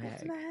bitch Meg.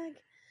 It's Meg.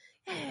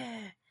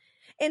 Yeah.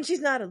 And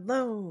she's not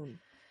alone.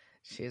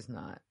 She's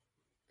not.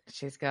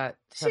 She's got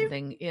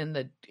something in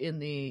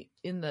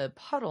the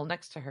puddle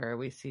next to her.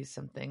 We see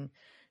something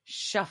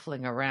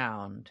shuffling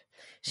around.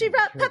 She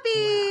brought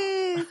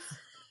puppies.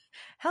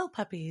 Hell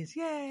puppies.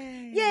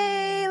 Yay.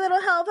 Yay,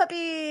 little hell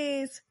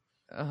puppies.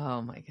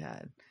 Oh my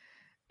god.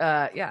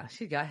 Yeah,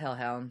 she got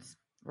hellhounds.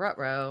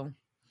 Ruh-roh.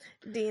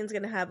 Dean's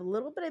gonna have a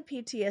little bit of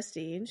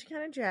PTSD, and she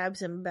kind of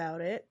jabs him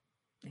about it.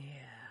 Yeah.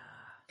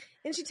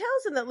 And she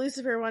tells him that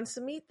Lucifer wants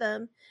to meet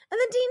them. And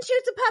then Dean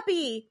shoots a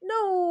puppy.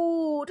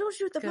 No, don't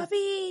shoot the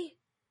puppy.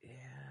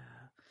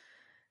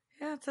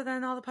 Yeah, so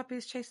then all the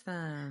puppies chase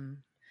them.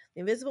 The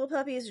invisible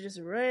puppies are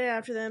just running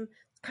after them.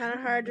 It's kind of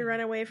hard to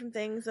run away from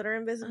things that are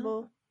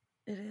invisible.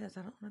 It is.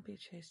 I don't want to be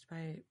chased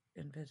by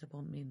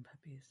invisible mean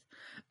puppies.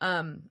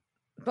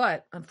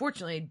 But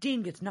unfortunately,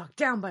 Dean gets knocked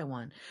down by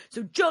one.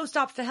 So Joe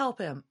stops to help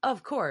him,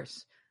 of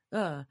course.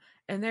 And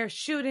they're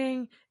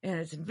shooting, and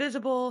it's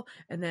invisible.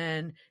 And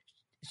then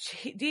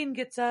Dean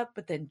gets up,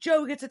 but then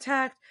Joe gets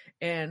attacked,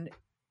 and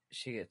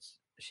she gets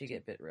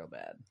bit real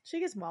bad. She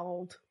gets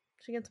mauled.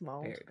 Very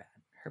bad.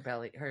 Her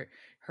belly,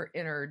 her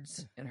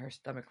innards and her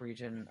stomach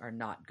region are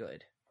not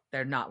good.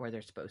 They're not where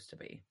they're supposed to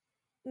be.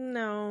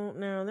 No,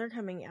 they're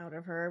coming out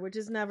of her, which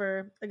is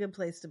never a good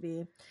place to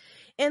be.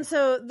 And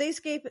so they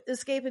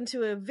escape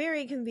into a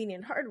very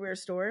convenient hardware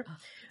store.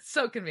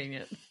 So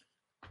convenient.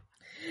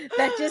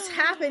 That just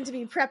happened to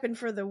be prepping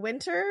for the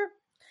winter.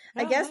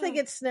 I guess they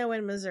get snow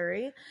in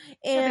Missouri.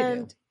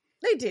 And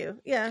they do,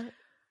 yeah.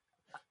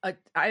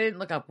 I didn't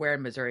look up where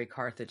in Missouri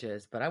Carthage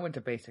is, but I went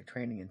to basic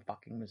training in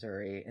fucking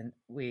Missouri, and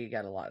we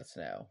got a lot of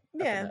snow.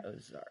 Yeah. Up in the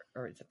Ozarks.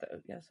 Or is it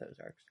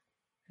Ozarks?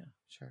 Yeah,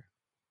 sure.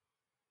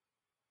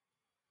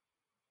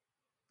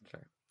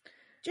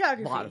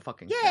 Geography. A lot of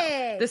fucking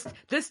Yay! snow.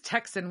 This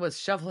Texan was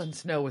shoveling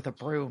snow with a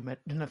broom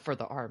for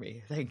the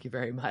army. Thank you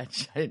very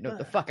much. I didn't know what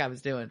the fuck I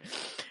was doing.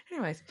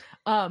 Anyways,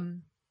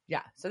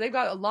 yeah. So they've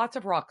got lots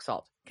of rock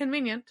salt.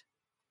 Convenient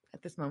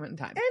at this moment in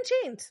time.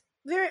 And chains.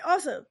 Very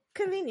also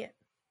convenient.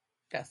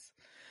 Yes.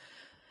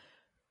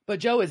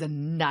 But Joe is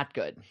not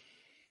good.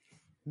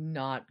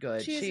 Not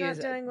good. She's not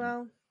doing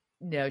well.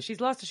 No, she's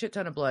lost a shit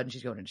ton of blood and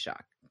she's going into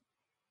shock.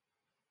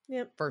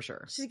 Yep. For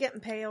sure. She's getting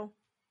pale.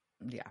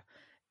 Yeah.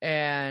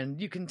 And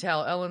you can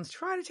tell Ellen's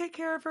trying to take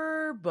care of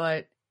her,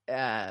 but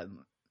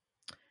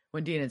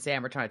when Dean and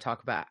Sam are trying to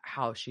talk about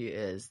how she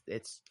is,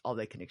 it's all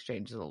they can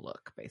exchange is a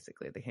look,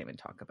 basically. They can't even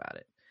talk about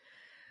it.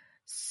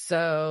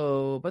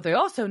 So, but they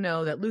also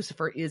know that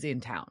Lucifer is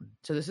in town.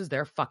 So this is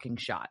their fucking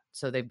shot.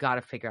 So they've got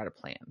to figure out a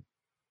plan.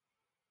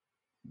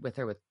 With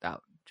or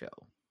without Joe.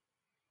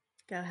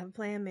 Gotta have a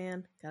plan,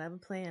 man. Gotta have a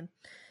plan.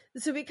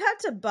 So we cut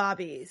to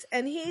Bobby's,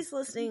 and he's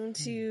listening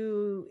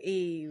to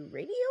a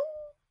radio?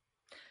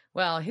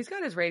 Well, he's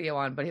got his radio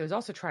on, but he was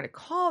also trying to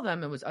call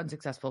them and was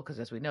unsuccessful because,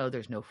 as we know,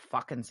 there's no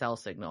fucking cell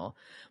signal.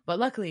 But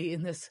luckily,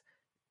 in this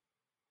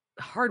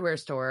hardware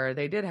store,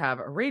 they did have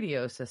a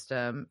radio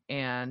system,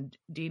 and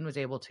Dean was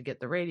able to get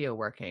the radio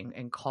working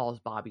and calls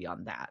Bobby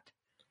on that.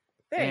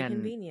 Very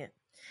convenient.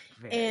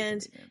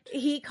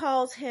 He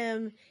calls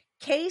him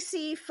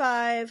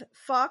KC5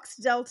 Fox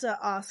Delta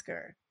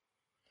Oscar.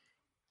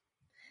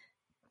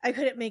 I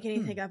couldn't make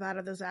anything up out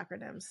of those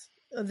acronyms,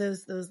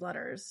 those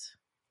letters.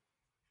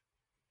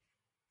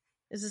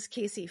 Is this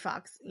KC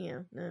Fox?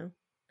 Yeah, no.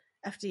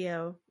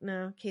 FDO?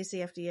 No.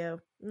 KC FDO?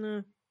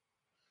 No.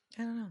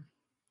 I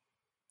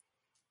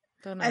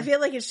don't know. I feel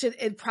like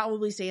it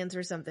probably stands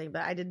for something,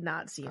 but I did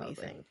not see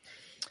anything.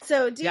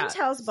 So Dean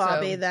tells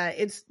Bobby that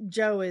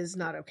Joe is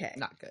not okay.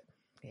 Not good.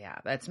 Yeah,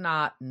 that's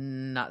not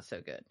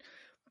so good.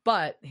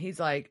 But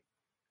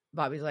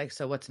Bobby's like,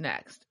 so what's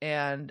next?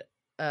 And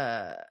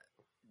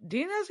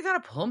Dean has to kind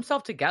of pull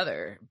himself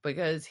together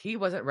because he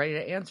wasn't ready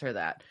to answer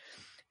that.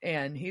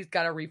 And he's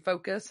got to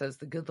refocus as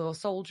the good little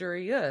soldier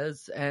he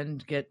is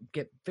and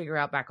figure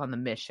out back on the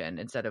mission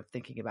instead of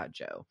thinking about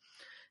Joe.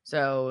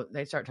 So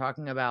they start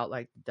talking about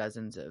like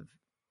dozens of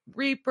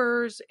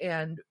reapers,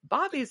 and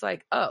Bobby's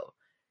like, oh,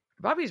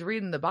 Bobby's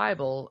reading the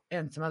Bible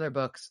and some other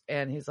books,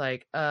 and he's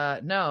like,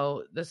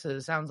 no,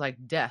 sounds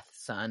like death,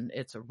 son.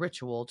 It's a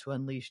ritual to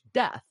unleash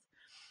death.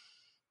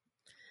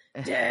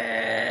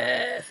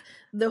 Death,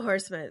 the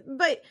horseman.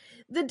 But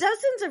the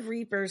dozens of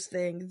reapers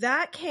thing,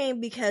 that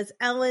came because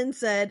Ellen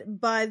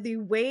said by the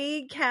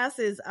way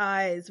Cass's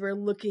eyes were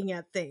looking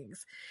at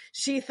things,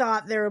 she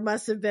thought there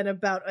must have been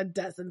about a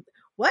dozen.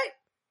 What?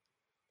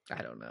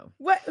 I don't know.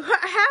 What?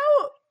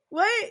 How?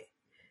 What?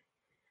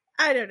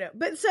 I don't know.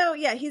 But so,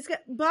 yeah,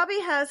 Bobby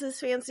has his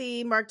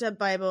fancy marked up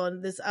Bible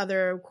and this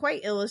other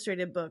quite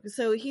illustrated book.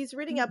 So he's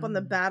reading up on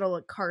the Battle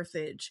of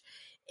Carthage.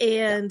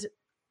 And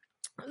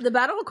the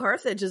Battle of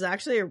Carthage is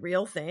actually a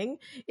real thing.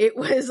 It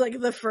was like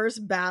the first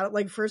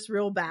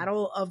real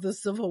battle of the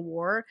Civil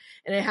War.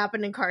 And it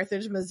happened in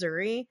Carthage,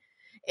 Missouri.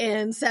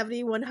 And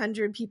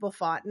 7,100 people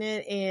fought in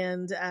it.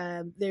 And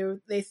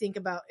they think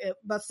about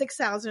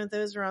 6,000 of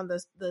those were on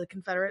the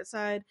Confederate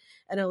side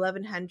and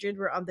 1,100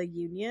 were on the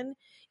Union.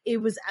 It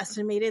was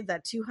estimated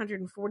that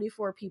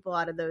 244 people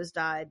out of those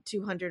died,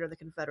 200 on the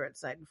Confederate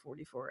side and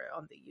 44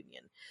 on the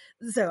Union.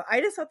 So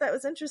I just thought that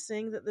was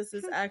interesting that this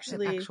is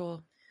actually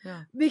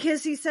yeah.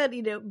 Because he said,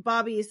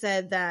 Bobby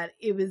said that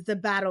it was the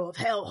Battle of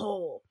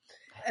Hellhole.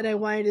 And I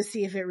wanted to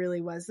see if it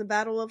really was the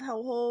Battle of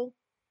Hellhole.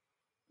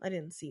 I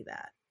didn't see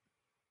that.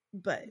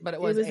 But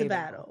it was a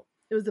battle.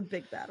 It was a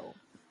big battle.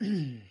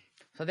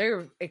 So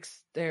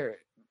they're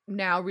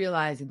now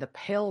realizing the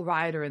Pale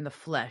Rider in the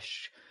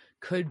flesh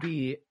could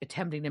be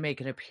attempting to make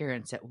an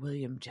appearance at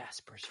William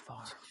Jasper's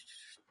farm.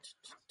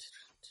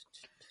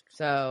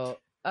 So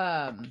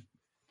yeah.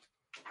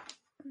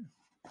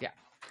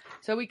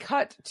 So we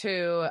cut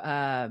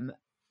to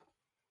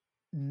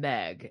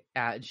Meg.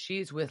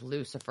 She's with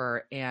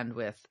Lucifer and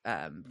with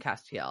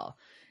Castiel.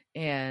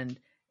 And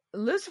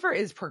Lucifer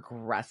is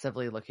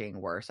progressively looking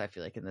worse, I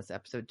feel like, in this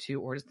episode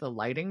too, or just the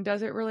lighting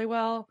does it really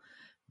well.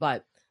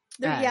 But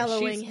they're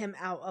yellowing him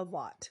out a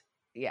lot.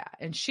 Yeah.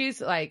 And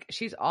she's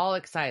all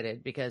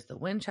excited because the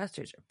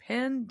Winchesters are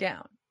pinned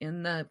down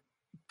in the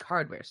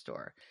hardware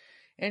store.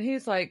 And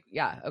he's like,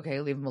 yeah, okay,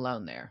 leave him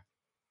alone there.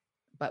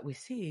 But we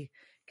see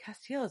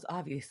Castiel is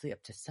obviously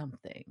up to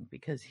something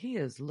because he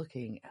is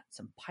looking at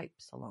some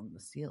pipes along the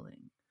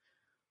ceiling.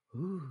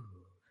 Ooh.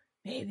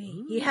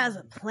 Maybe he has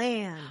a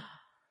plan.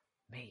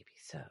 Maybe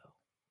so.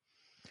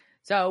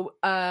 So,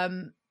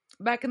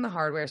 back in the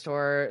hardware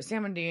store,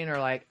 Sam and Dean are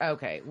like,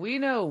 okay, we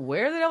know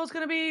where the devil's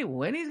going to be,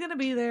 when he's going to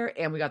be there,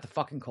 and we got the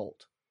fucking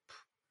Colt.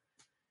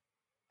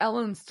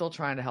 Ellen's still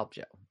trying to help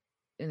Joe.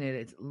 And it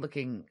is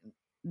looking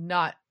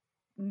no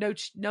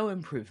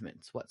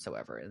improvements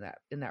whatsoever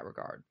in that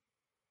regard.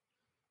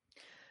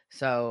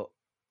 So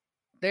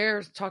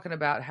they're talking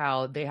about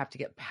how they have to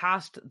get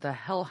past the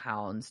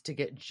Hellhounds to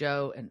get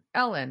Joe and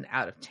Ellen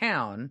out of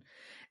town.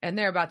 And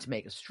they're about to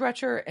make a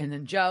stretcher. And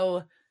then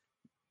Joe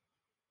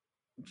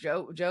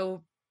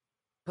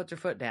puts her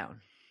foot down.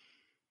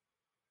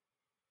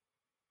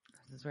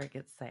 This is where it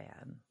gets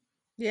sad.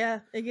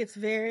 Yeah, it gets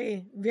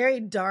very, very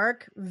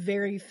dark,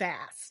 very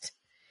fast.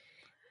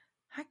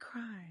 I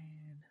cried.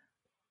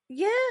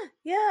 Yeah,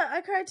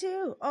 I cry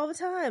too, all the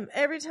time.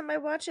 Every time I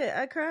watch it,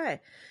 I cry.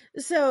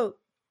 So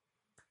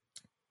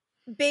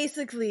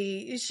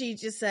basically, she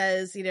just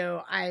says,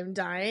 I'm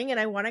dying and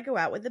I want to go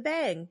out with a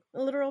bang,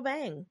 a literal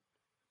bang.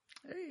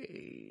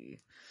 Hey.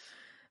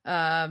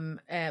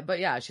 But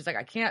yeah, she's like,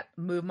 I can't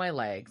move my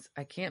legs.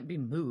 I can't be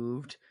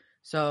moved.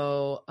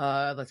 So,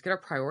 let's get our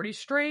priorities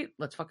straight.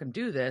 Let's fucking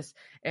do this.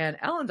 And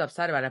Ellen's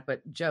upset about it,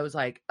 but Joe's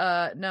like,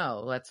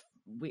 no,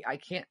 I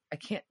can't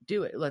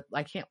do it.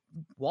 I can't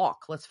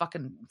walk. Let's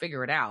fucking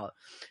figure it out.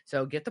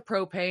 So get the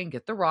propane,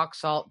 get the rock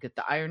salt, get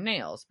the iron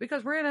nails,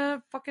 because we're in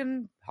a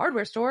fucking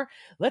hardware store.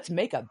 Let's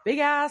make a big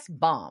ass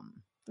bomb.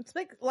 Let's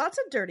make lots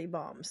of dirty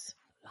bombs.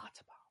 Lots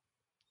of bombs.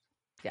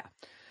 Yeah.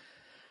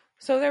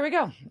 So there we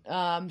go.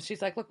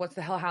 She's like, look, once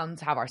the Hellhounds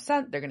have our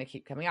scent, they're going to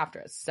keep coming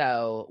after us.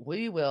 So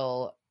we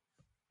will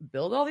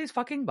build all these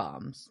fucking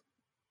bombs.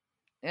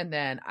 And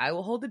then I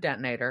will hold the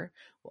detonator,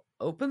 we'll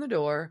open the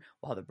door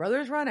while the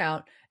brothers run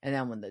out. And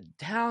then when the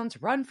hounds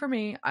run for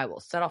me, I will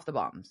set off the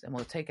bombs and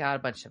we'll take out a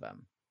bunch of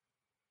them.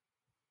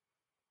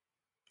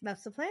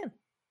 That's the plan.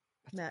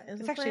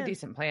 It's actually a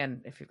decent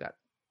plan if you've got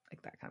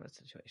like that kind of a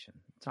situation.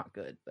 It's not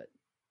good, but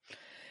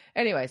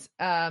anyways,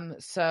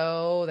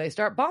 so they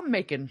start bomb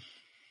making.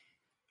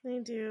 They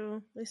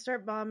do. They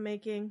start bomb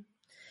making.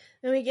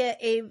 Then we get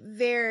a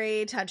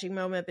very touching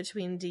moment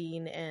between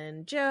Dean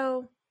and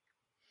Joe.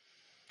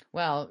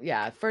 Well,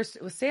 yeah, first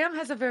Sam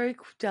has a very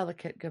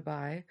delicate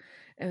goodbye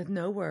and with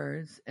no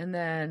words. And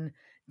then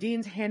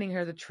Dean's handing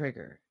her the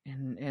trigger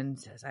and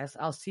says,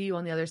 I'll see you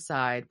on the other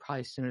side,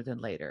 probably sooner than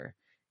later.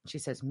 And she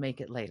says, make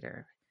it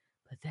later.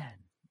 But then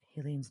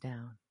he leans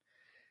down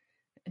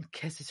and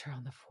kisses her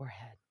on the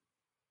forehead.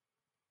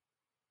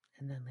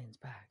 And then leans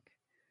back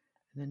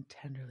and then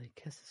tenderly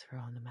kisses her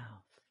on the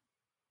mouth.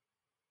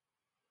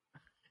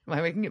 Am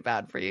I making it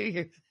bad for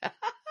you? I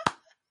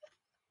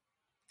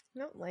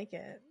don't like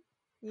it.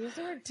 Use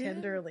the word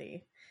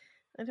tenderly.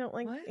 I don't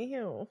like. What?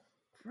 Ew,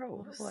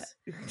 gross. What?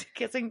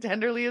 Kissing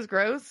tenderly is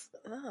gross?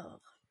 Oh,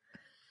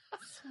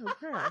 so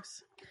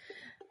gross.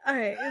 All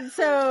right, and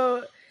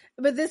so,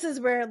 but this is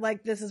where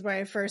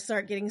I first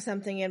start getting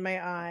something in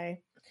my eye.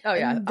 Oh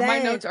yeah, then, my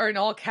notes are in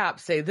all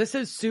caps. Say this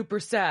is super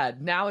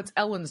sad. Now it's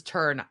Ellen's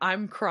turn.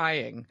 I'm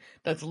crying.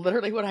 That's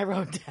literally what I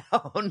wrote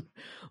down.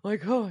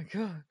 Like, oh my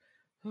god,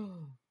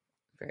 oh,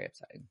 very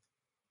upsetting.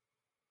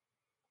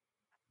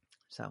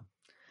 So.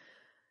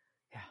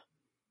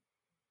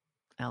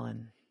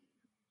 Ellen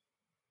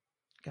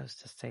goes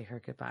to say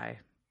her goodbye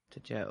to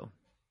Joe.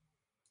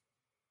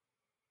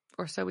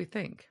 Or so we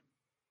think.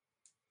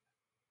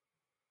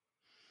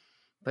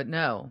 But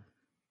no.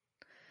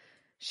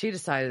 She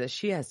decided that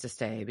she has to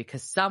stay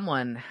because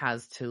someone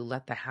has to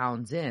let the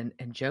hounds in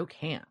and Joe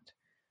can't.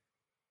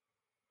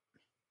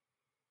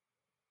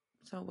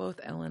 So both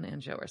Ellen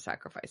and Joe are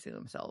sacrificing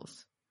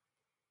themselves.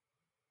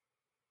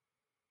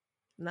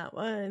 Not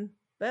one,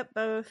 but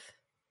both.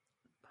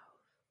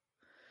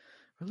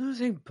 We're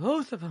losing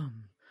both of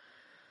them.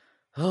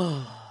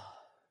 Oh,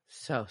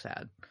 so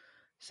sad.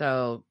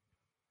 So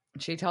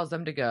she tells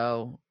them to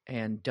go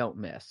and don't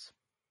miss.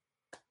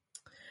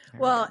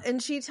 Well,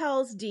 and she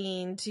tells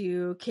Dean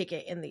to kick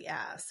it in the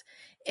ass.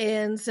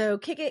 And so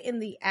kick it in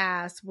the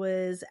ass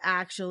was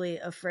actually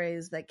a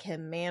phrase that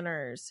Kim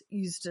Manners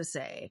used to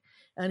say.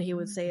 And he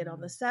would say it on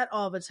the set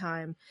all the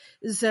time.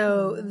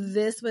 So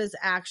this was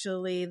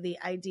actually the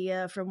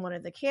idea from one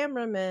of the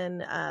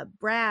cameramen,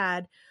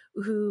 Brad,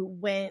 who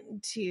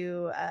went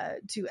to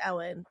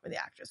Ellen, or the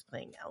actress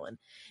playing Ellen,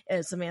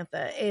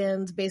 Samantha,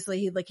 and basically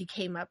he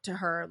came up to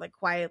her like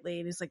quietly,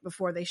 and he's like,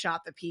 before they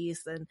shot the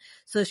piece, and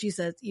so she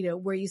says,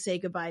 where you say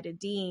goodbye to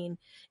Dean,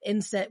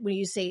 instead when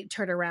you say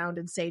turn around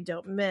and say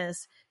don't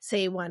miss,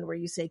 say one where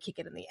you say kick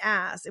it in the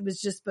ass. It was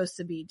just supposed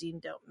to be Dean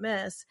don't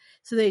miss.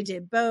 So they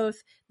did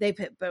both. They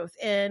put both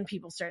in.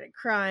 People started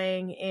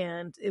crying,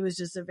 and it was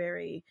just a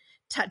very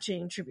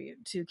touching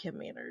tribute to Kim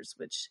Manners,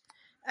 which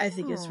I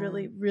think is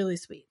really, really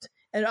sweet.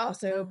 And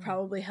also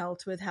probably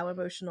helped with how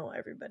emotional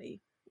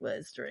everybody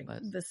was during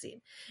the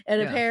scene.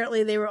 And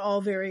apparently they were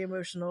all very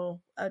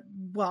emotional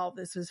while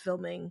this was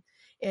filming,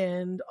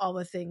 and all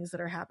the things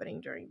that are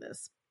happening during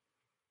this.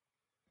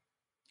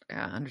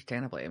 Yeah,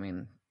 understandably. I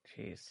mean,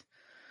 jeez.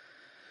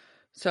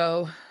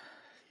 So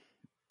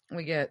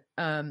we get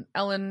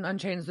Ellen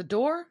unchains the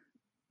door,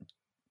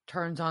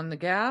 turns on the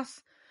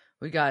gas.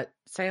 We got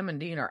Sam and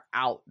Dean are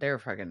out. They're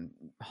fucking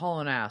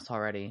hauling ass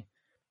already.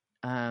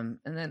 And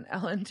then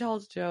Ellen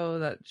tells Jo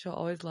that she'll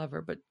always love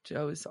her, but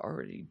Jo's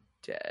already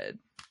dead.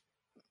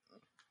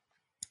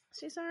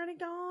 She's already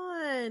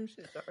gone.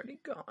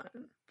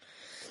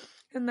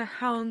 And the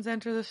hounds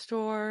enter the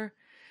store,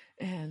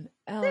 and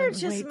Ellen they're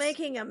just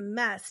making a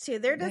mess too.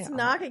 They're just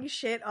knocking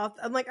shit off.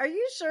 I'm like, are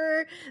you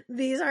sure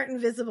these aren't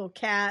invisible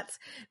cats?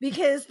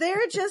 Because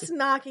they're just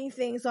knocking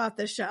things off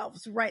the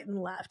shelves right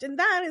and left. And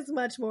that is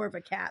much more of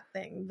a cat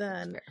thing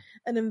than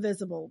an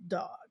invisible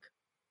dog.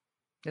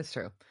 That's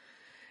true.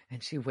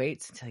 And she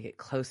waits until I get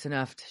close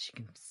enough till she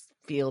can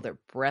feel their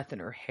breath in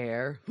her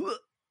hair.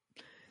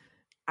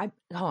 Hold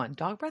on,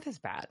 dog breath is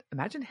bad.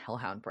 Imagine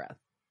hellhound breath.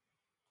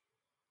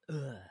 Ugh.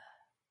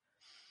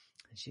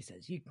 And she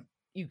says,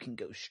 You can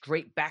go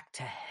straight back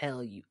to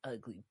hell, you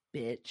ugly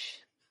bitch.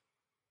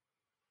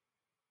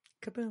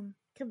 Kaboom.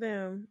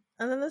 Kaboom.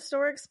 And then the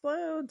store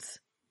explodes.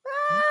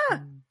 Ah!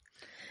 Mm-hmm.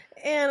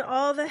 And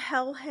all the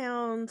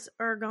hellhounds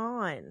are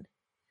gone.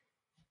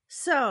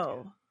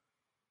 So,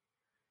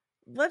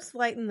 let's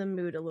lighten the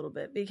mood a little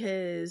bit,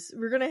 because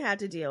we're going to have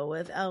to deal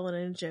with Ellen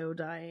and Jo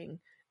dying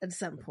at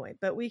some point.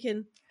 But we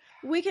can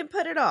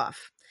put it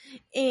off.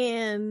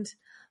 And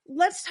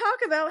let's talk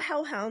about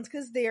hellhounds,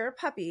 because they're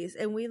puppies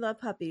and we love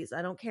puppies.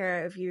 I don't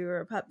care if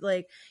you're a pup,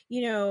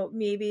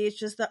 maybe it's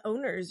just the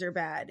owners are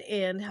bad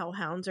and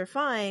hellhounds are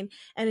fine,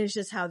 and it's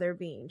just how they're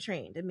being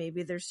trained, and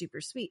maybe they're super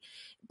sweet,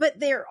 but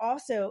they're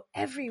also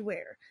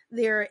everywhere.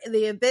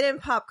 They have been in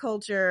pop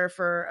culture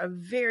for a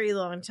very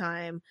long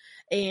time,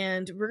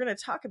 and we're going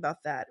to talk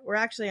about that.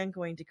 I'm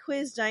going to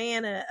quiz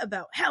Diana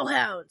about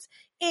hellhounds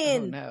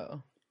in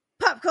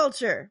pop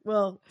culture.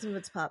 Well, some of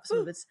it's pop, some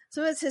of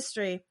it's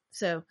history.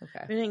 So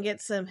we're going to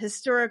get some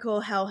historical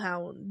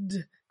hellhound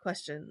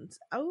questions.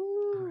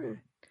 Oh. All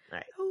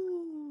right.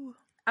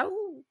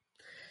 Oh.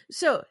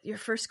 So, your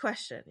first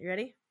question. You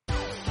ready?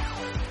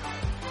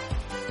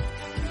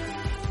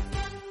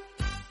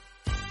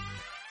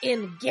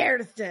 In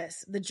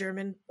Goethe, the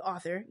German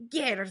author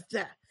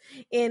Goethe,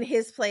 in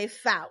his play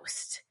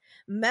Faust,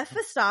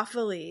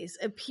 Mephistopheles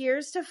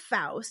appears to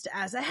Faust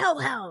as a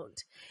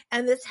hellhound,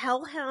 and this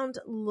hellhound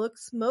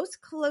looks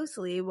most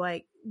closely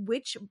like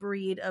which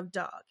breed of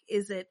dog?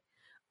 Is it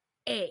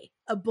A,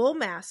 a bull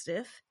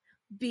mastiff,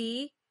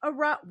 B, a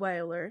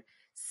Rottweiler,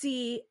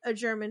 C, a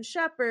German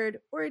shepherd,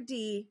 or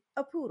D,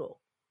 a poodle?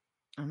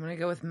 I'm going to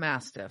go with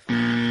mastiff.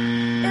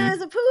 It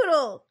is a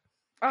poodle!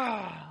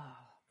 Oh.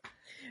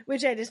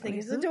 Which I just think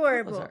is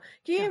adorable.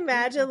 Can you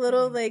imagine a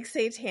little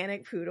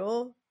satanic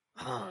poodle?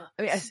 I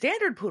mean,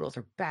 standard poodles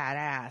are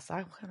badass.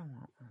 I kind of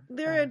want them.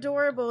 They're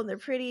adorable and they're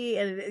pretty,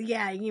 and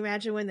can you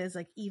imagine when there's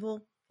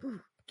evil?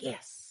 Ooh,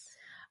 yes.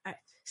 All right.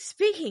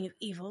 Speaking of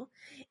evil,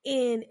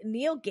 in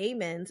Neil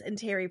Gaiman's and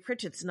Terry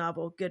Pratchett's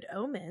novel Good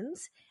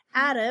Omens,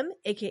 Adam,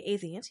 aka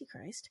the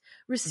Antichrist,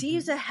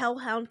 receives a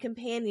hellhound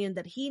companion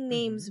that he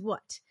names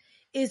what?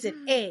 Is it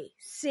A,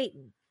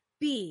 Satan,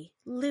 B,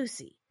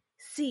 Lucy,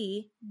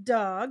 C,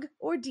 Dog,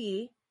 or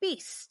D,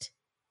 Beast?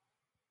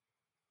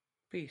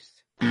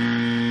 Beast.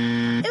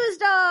 It was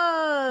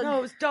Dog. No,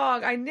 it was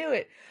Dog. I knew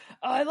it.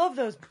 Oh, I love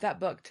that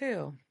book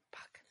too.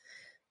 Fuck.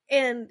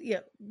 And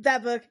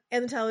that book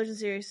and the television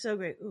series, so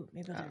great. Ooh,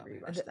 maybe I'll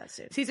rewatch that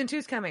soon. Season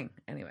 2's coming.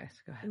 Anyways,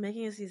 go ahead. I'm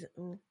making a season.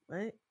 Ooh,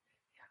 what?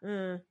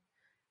 Yeah.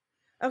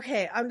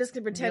 Okay, I'm just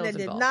gonna pretend I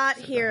did not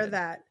hear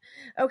that.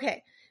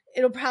 Okay,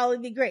 it'll probably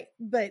be great,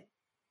 but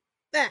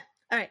all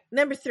right.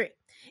 Number 3,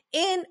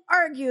 in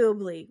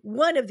arguably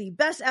one of the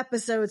best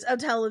episodes of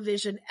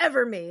television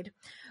ever made,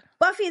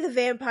 Buffy the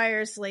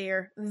Vampire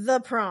Slayer, The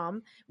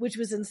Prom, which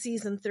was in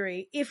season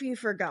 3, if you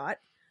forgot,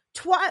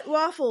 Twat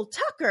Waffle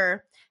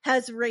Tucker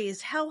has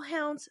raised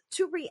hellhounds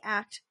to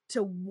react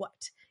to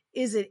what?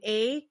 Is it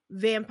A,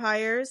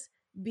 vampires,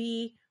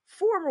 B,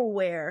 formal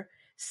wear,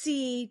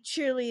 C,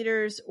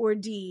 cheerleaders, or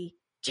D,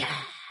 jazz?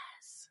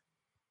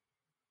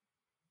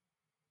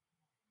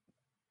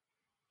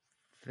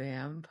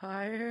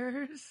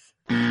 Vampires?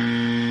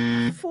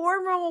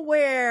 Formal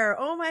wear.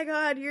 Oh my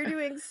god, you're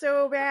doing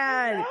so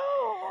bad. No.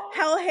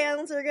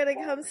 Hellhounds are gonna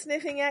come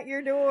sniffing at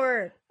your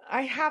door.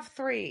 I have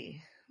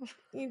 3.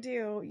 You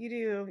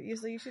do.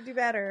 So you should do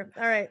better.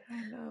 All right.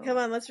 I know. Come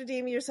on, let's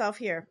redeem yourself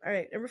here. All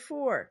right, number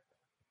 4.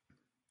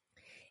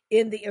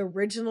 In the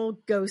original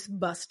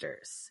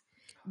Ghostbusters,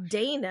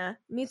 Dana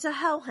meets a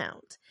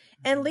hellhound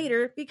and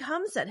later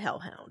becomes that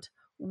hellhound.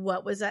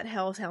 What was that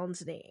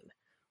hellhound's name?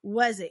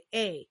 Was it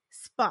A,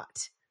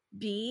 Spot,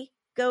 B,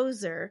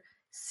 Gozer,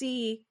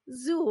 C,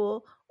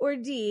 Zool, or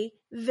D,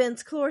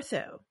 Vince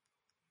Clortho?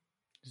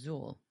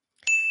 Zool.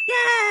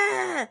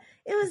 Yeah!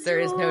 It was There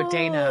Zool. is no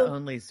Dana,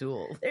 only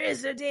Zool. There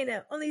is no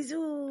Dana, only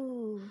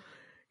Zool.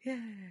 Yeah.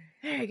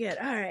 Very good.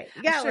 All right.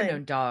 You I got should have one.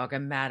 known dog.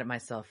 I'm mad at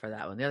myself for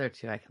that one. The other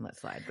two I can let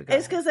slide. But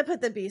It's because I put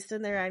the beast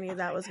in there. I knew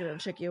that was going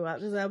to trick you up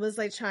because I was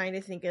like trying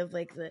to think of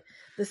like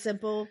the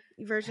simple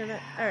version of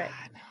it. All right.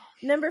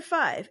 Number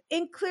 5.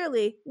 In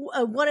clearly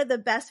one of the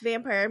best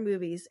vampire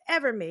movies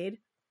ever made,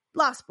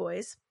 Lost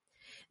Boys,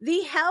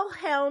 the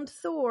Hellhound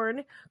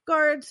Thorn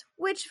guards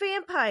which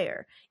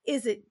vampire?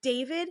 Is it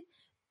David,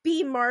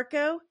 B,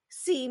 Marco,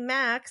 C,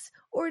 Max,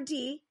 or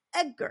D,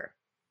 Edgar?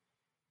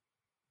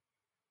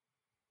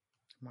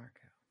 Marco.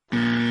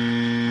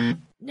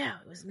 No,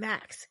 it was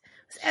Max. It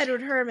was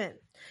Edward Herman.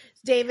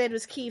 David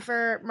was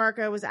Kiefer.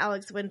 Marco was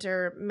Alex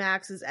Winter.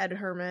 Max was Ed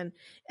Herman.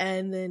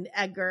 And then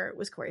Edgar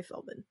was Corey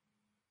Feldman.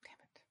 Damn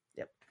it.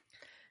 Yep.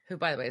 Who,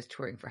 by the way, is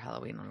touring for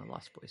Halloween on the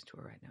Lost Boys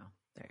tour right now.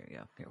 There you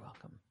go. You're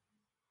welcome.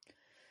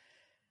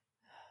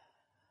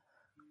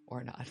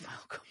 Or not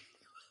welcome.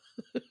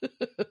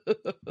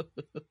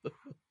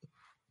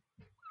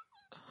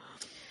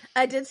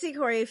 I did see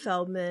Corey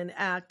Feldman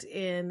act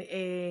in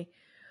a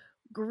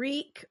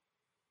Greek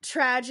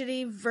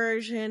tragedy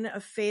version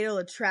of Fatal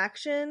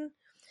Attraction,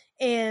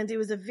 and it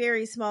was a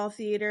very small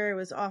theater. It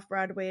was off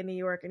Broadway in New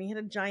York, and he had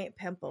a giant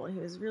pimple, and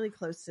he was really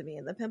close to me,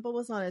 and the pimple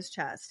was on his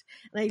chest,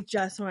 and I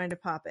just wanted to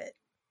pop it.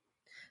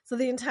 So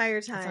the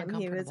entire time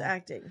he was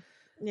acting.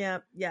 Yeah.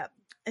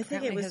 I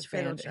think it was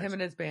Fatal Attraction. Him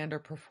and his band are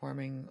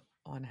performing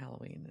on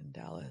Halloween in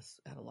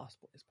Dallas at a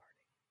Lost Boys party.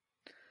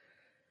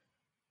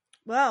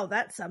 Well,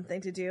 that's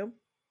something to do.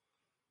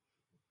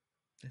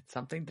 It's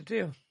something to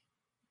do.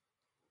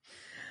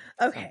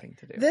 Okay. Something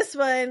to do. This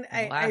one,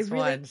 I really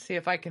one. See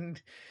if I can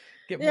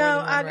get more no,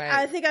 than one right.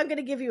 I think I'm going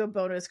to give you a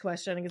bonus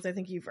question because I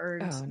think you've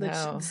earned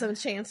some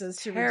chances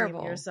to redeem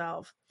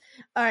yourself.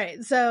 All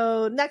right.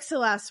 So next to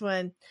last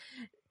one.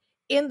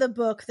 In the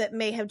book that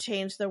may have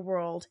changed the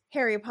world,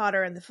 Harry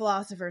Potter and the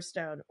Philosopher's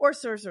Stone, or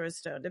Sorcerer's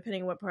Stone,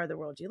 depending on what part of the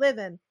world you live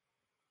in,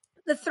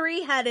 the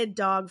 3-headed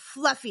dog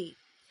Fluffy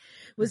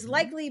was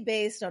likely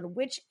based on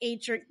which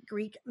ancient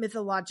Greek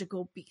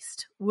mythological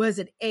beast? Was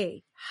it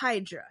A,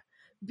 Hydra,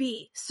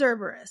 B,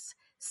 Cerberus,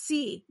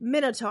 C,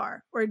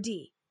 Minotaur, or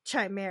D,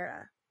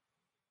 Chimera?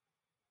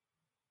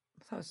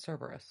 I thought it was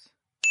Cerberus.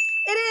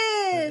 It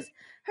is!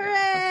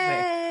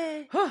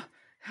 Hooray!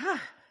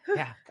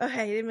 Yeah.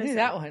 Okay, I knew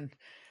that one.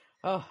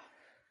 Oh.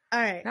 All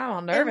right. Now I'm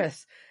all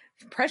nervous.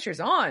 Pressure's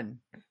on.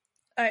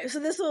 All right,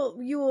 so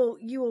you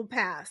will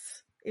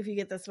pass if you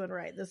get this one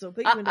right. This will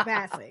put you into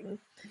passing.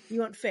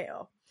 You won't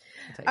fail.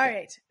 All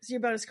right, so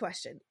your bonus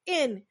question.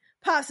 In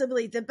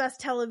possibly the best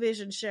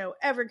television show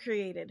ever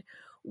created,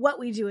 What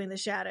We Do in the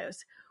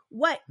Shadows,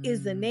 what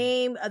is the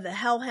name of the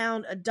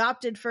hellhound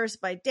adopted first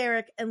by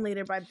Derek and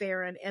later by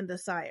Baron and the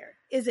sire?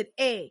 Is it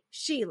A,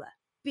 Sheila,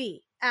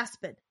 B,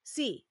 Aspen,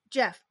 C,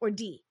 Jeff, or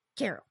D,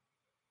 Carol?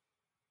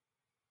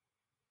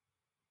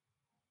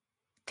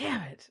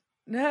 Damn it.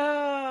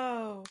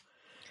 No.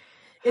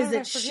 Is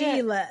it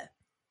Sheila,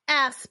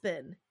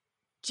 Aspen,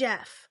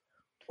 Jeff,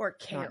 or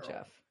Carol? Not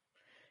Jeff.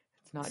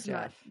 It's not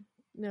Jeff.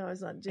 No,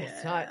 it's not Jeff.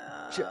 It's not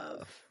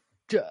Jeff.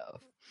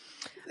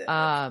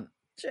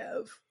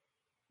 Jeff.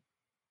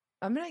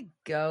 I'm going to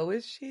go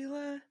with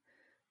Sheila,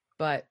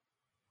 but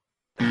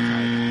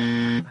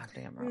I'm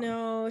damn wrong.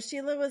 No,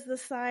 Sheila was the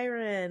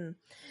siren.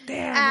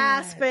 Damn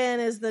Aspen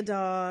is the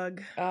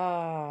dog.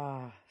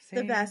 Oh,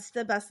 the best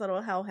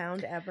little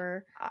hellhound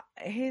ever.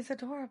 He's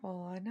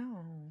adorable. I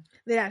know.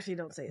 They actually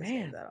don't say his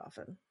name that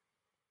often.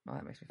 Well,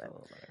 that makes me feel a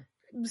little better.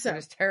 So they're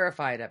just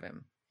terrified of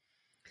him.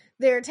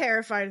 They're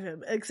terrified of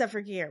him, except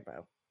for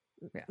Guillermo.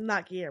 Yeah.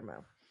 Not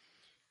Guillermo.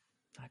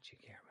 Not you,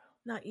 Guillermo.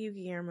 Not you,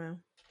 Guillermo.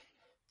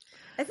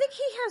 I think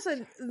he has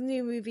a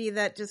new movie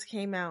that just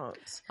came out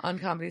on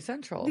Comedy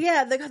Central.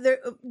 Yeah,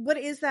 what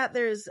is that?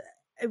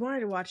 I wanted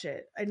to watch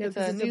it. I know it's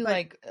a new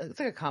it's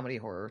like a comedy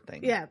horror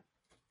thing. Yeah,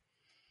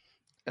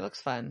 it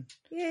looks fun.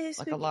 Yeah,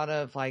 like a lot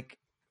of like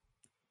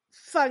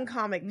fun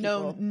comic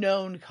people.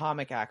 known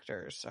comic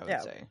actors. I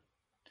would say.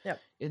 Yep.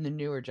 In the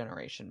newer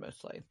generation,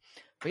 mostly.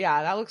 But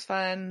yeah, that looks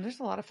fun. There's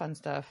a lot of fun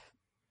stuff.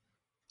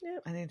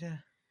 Yep. I need to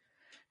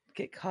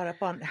get caught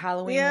up on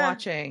Halloween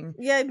watching.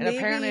 Yeah, and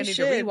apparently I need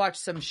to rewatch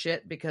some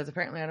shit because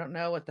apparently I don't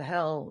know what the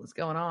hell is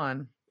going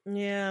on.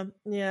 Yeah.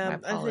 I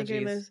think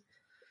you're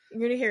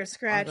gonna hear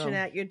scratching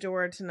at your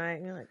door tonight,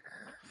 and you're like,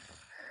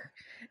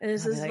 and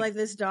it's just like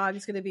this dog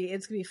is gonna be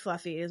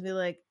Fluffy. It's gonna be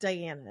like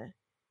Diana,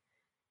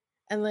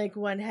 and like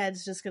one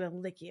head's just gonna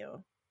lick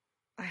you.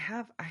 I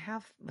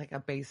have like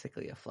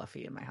basically a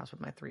Fluffy in my house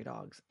with my 3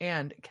 dogs,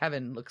 and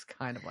Kevin looks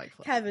kind of like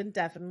Fluffy. Kevin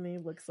definitely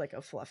looks like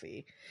a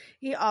Fluffy.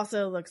 He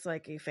also looks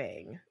like a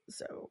Fang.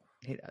 So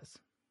he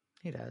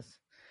does.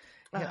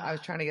 I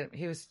was trying to get him.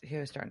 He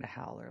was starting to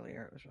howl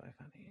earlier. It was really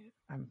funny.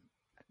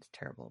 It's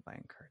terrible if I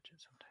encourage it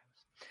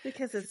sometimes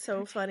because it's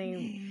so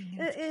funny.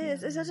 It is.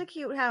 cute. It's such a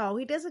cute howl.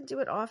 He doesn't do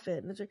it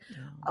often. It's like,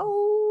 No.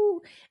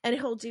 oh, and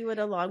he'll do it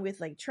along with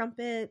like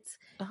trumpets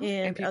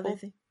and people. other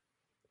things.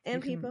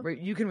 And people.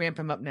 You can ramp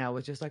him up now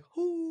with just like,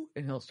 "Ooh,"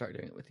 and he'll start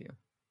doing it with you.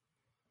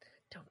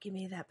 Don't give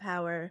me that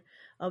power.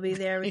 I'll be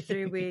there with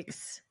 3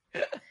 weeks.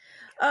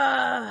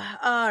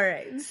 All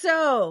right.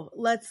 So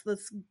let's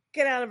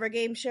get out of our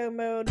game show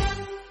mode.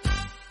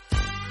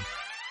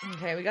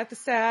 Okay, we got the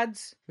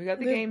sads. We got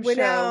the game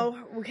show.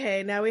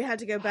 Now we had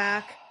to go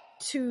back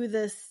to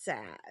the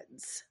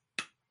sads.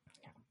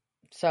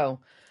 So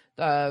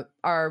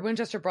our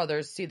Winchester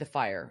brothers see the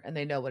fire and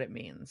they know what it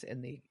means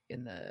in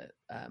the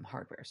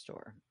hardware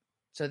store.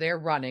 So they're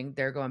running.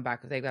 They're going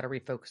back. They've got to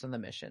refocus on the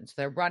mission. So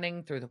they're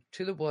running to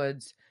the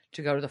woods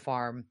to go to the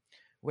farm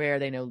where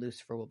they know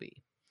Lucifer will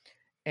be.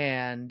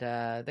 And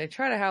they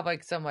try to have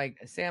like some like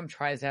Sam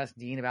tries to ask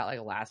Dean about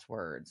like last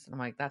words. And I'm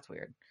like, that's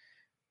weird.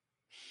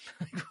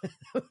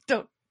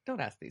 Don't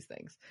ask these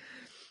things.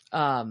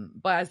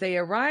 But as they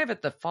arrive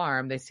at the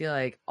farm, they see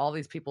like all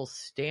these people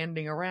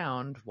standing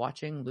around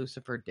watching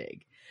Lucifer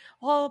dig.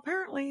 Well,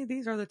 apparently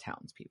these are the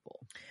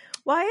townspeople.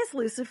 Why is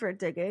Lucifer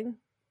digging?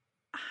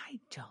 I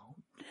don't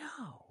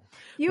know.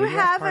 You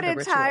have an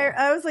entire.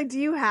 I was like, do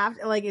you have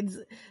like?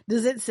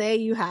 Does it say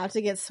you have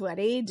to get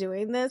sweaty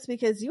doing this?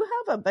 Because you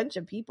have a bunch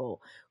of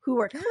people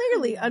who are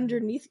clearly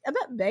underneath. I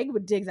bet Meg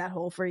would dig that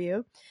hole for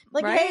you.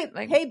 Like, right?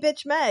 hey,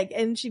 bitch, Meg,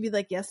 and she'd be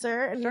like, yes,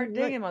 sir. And start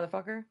digging, like,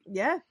 motherfucker.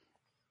 Yeah.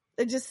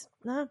 It just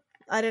no.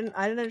 I didn't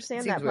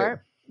understand that part. Weird.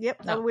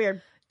 Yep, that was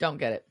weird. Don't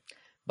get it.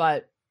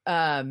 But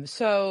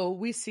so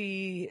we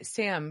see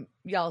Sam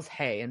yells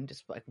hey and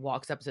just like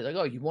walks up and says like,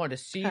 oh, you want to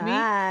see me?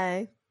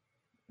 Hi.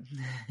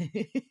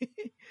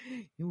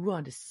 You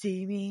want to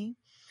see me?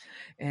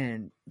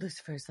 And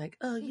Lucifer's like,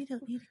 oh, you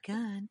don't need a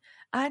gun.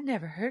 I'd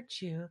never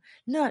hurt you.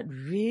 Not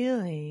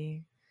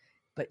really.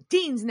 But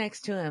Dean's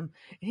next to him,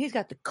 and he's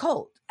got the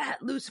Colt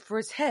at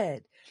Lucifer's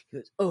head. He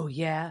goes, oh,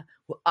 yeah?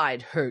 Well,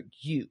 I'd hurt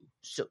you,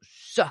 so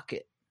suck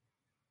it.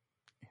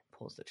 And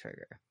pulls the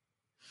trigger.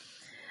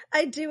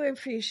 I do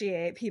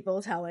appreciate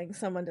people telling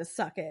someone to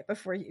suck it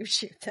before you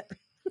shoot them.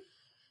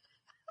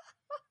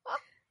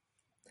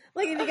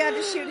 Like if you got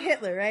to shoot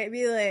Hitler, right?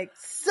 Be like,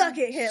 suck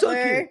it,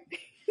 Hitler.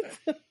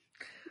 Suck it.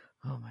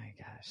 Oh my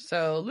gosh.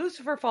 So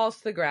Lucifer falls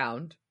to the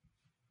ground,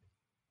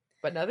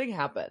 but nothing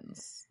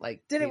happens.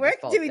 Like, did it work?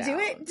 Did we do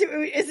it?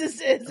 Is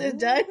it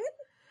done?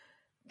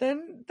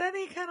 Then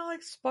he kind of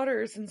like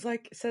sputters and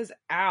says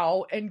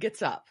ow and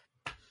gets up.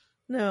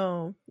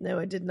 No,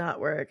 it did not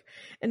work.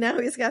 And now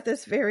he's got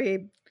this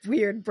very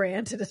weird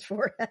brand in his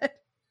forehead.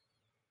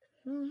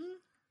 Mm-hmm.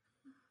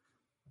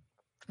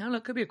 I don't know.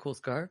 It could be a cool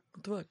scar.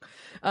 What the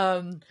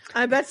fuck?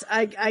 I bet.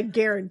 I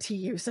guarantee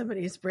you,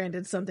 somebody's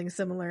branded something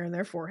similar in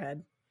their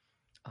forehead.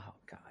 Oh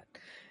God,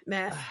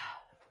 meth.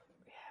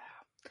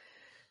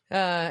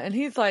 Yeah. And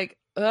he's like,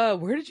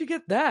 "Where did you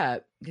get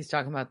that?" He's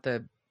talking about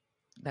the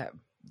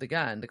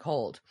gun, the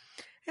Colt,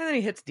 and then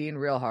he hits Dean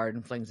real hard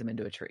and flings him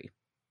into a tree,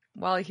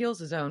 while he heals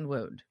his own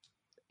wound.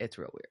 It's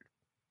real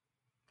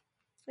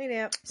weird.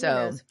 Yeah.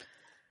 So.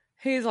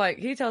 He's like,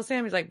 he tells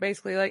Sam, he's like,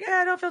 basically like,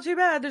 I don't feel too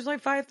bad. There's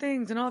like 5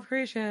 things in all of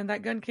creation.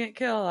 That gun can't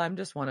kill. I'm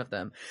just one of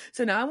them.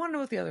 So now I want to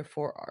know what the other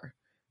 4 are,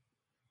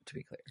 to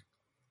be clear.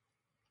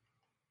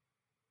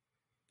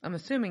 I'm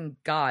assuming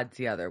God's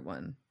the other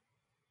one.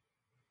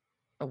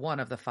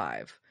 One of the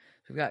 5.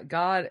 We've got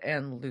God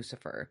and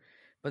Lucifer.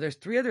 But there's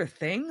 3 other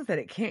things that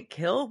it can't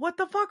kill? What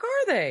the fuck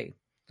are they?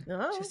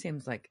 Oh. It just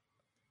seems like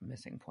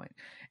missing point.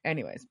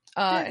 Anyways,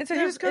 and so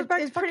he just goes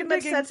back to pretty fucking much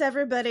digging. sets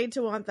everybody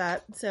to want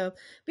that. So,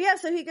 but yeah,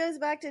 so he goes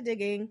back to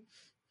digging.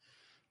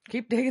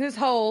 Keep digging his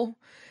hole,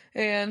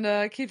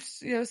 and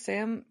keeps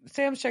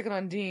Sam's checking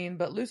on Dean,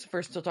 but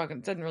Lucifer's still talking.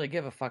 Doesn't really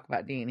give a fuck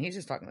about Dean. He's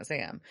just talking to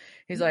Sam.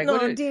 He's like,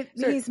 no, Dean,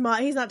 he's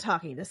not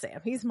talking to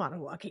Sam. He's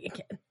monologuing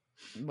again.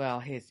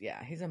 Well, he's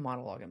a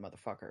monologuing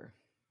motherfucker.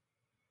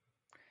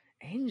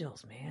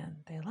 Angels, man,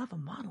 they love a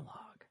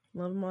monologue.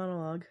 Love a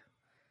monologue.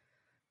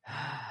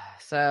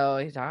 So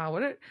he's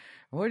like,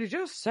 would you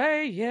just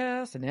say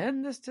yes and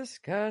end this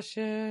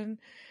discussion?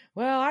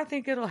 Well, I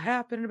think it'll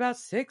happen in about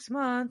 6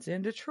 months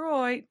in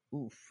Detroit.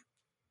 Oof,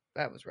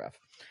 that was rough.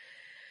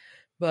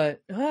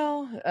 But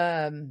well,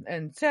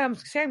 and Sam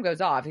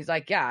goes off. He's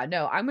like, yeah,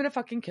 no, I'm gonna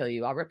fucking kill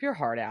you. I'll rip your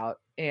heart out.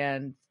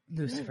 And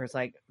Lucifer's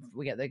like,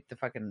 we get like the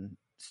fucking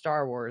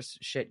Star Wars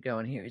shit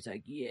going here. He's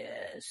like,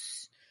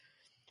 yes.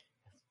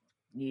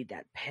 Need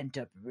that pent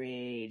up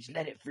rage.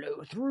 Let it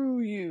flow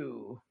through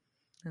you.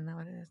 Isn't that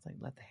what it is? Like,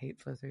 let the hate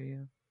flow through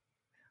you.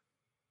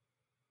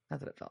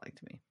 That's what it felt like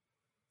to me.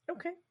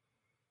 Okay.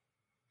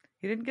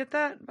 You didn't get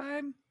that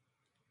vibe?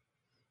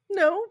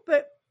 No,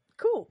 but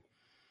cool.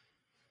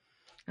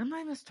 I'm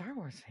not even a Star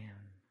Wars fan.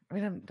 I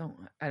mean,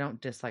 I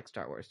don't dislike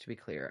Star Wars, to be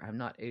clear. I'm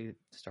not a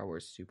Star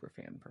Wars super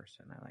fan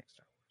person. I like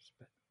Star Wars,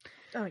 but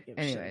I don't give a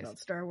anyways. shit about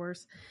Star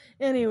Wars.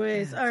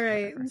 Anyways, Yeah, all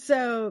right.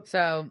 whatever.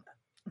 So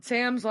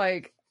Sam's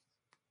like,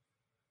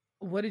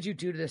 what did you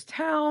do to this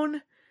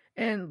town?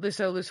 And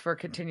so Lucifer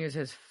continues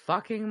his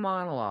fucking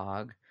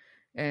monologue.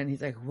 And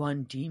he's like,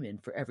 one demon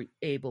for every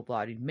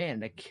able-bodied man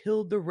that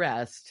killed the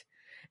rest.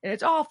 And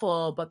it's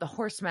awful, but the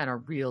horsemen are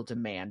real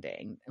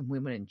demanding, and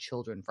women and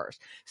children first.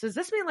 So does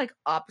this mean like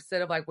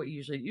opposite of like what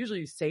usually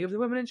you save the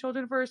women and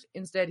children first?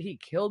 Instead, he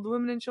killed the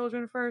women and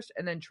children first,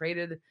 and then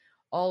traded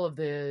all of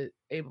the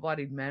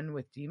able-bodied men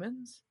with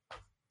demons?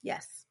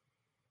 Yes.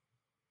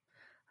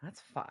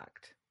 That's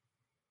fucked.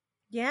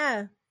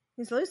 Yeah,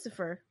 he's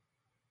Lucifer.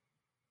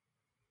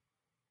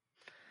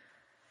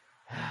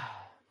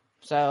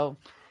 So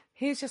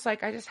he's just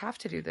like, I just have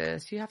to do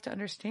this. You have to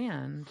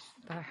understand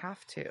that I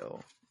have to.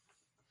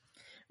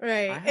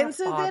 Right. And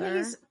so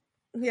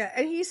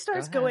then he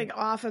starts going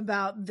off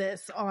about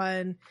this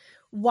on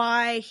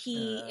why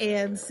he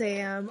and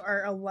Sam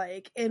are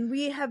alike. And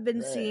we have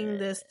been seeing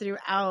this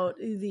throughout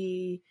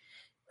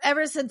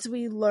ever since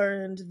we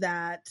learned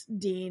that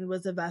Dean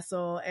was a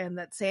vessel and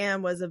that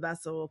Sam was a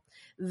vessel,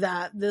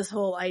 that this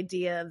whole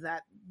idea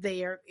that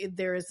there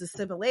is a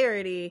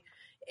similarity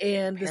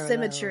and the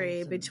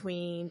symmetry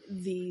between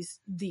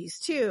these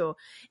two.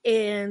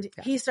 And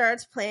he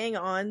starts playing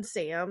on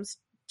Sam's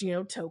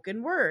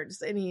token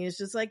words, and he's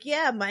just like,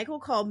 yeah,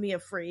 Michael called me a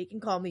freak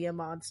and called me a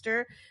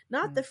monster,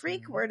 not the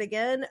freak word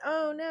again.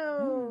 Oh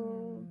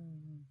no.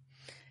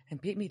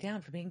 And beat me down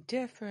for being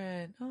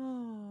different.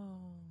 Oh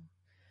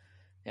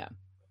yeah.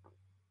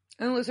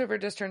 And Lucifer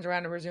just turns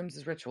around and resumes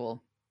his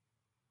ritual,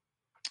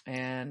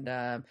 and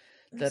the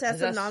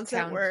possessed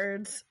nonsense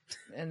words,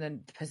 and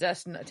then the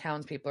possessed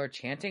townspeople are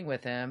chanting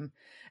with him, and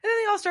then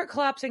they all start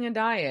collapsing and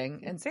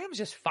dying, and Sam's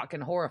just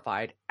fucking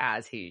horrified,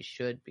 as he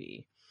should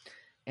be.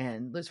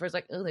 And Lucifer's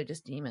like, oh, they're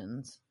just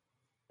demons.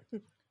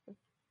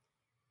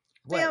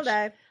 They all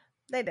die.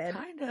 They did.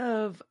 Kind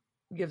of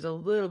gives a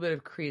little bit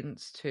of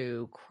credence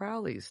to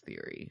Crowley's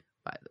theory,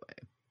 by the way.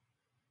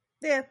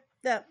 Yeah,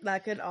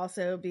 that could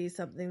also be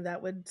something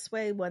that would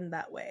sway one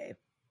that way.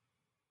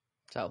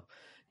 So,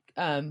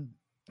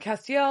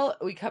 Castiel,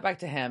 we cut back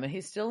to him, and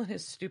he's still in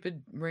his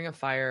stupid ring of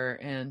fire,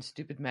 and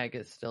stupid Meg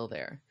is still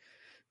there.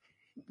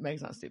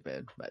 Meg's not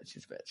stupid, but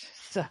she's a bitch.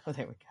 So,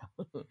 there we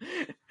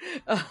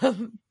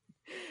go.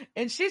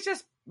 And she's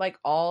just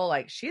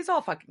she's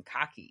all fucking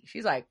cocky.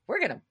 She's like,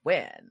 we're gonna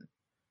win.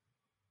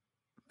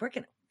 We're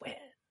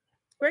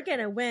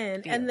gonna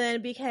win. And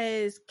then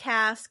because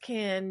Cass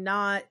can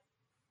not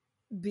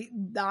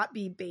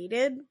be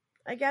baited,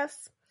 I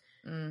guess,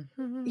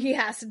 he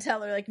has to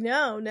tell her, like,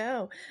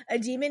 no, a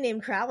demon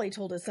named Crowley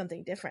told us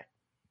something different.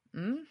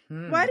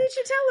 Why did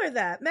you tell her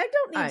that? Meg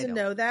don't need to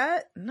know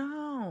that.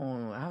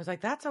 No, I was like,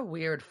 that's a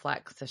weird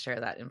flex to share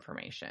that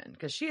information,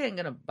 because she ain't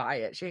gonna buy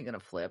it. She ain't gonna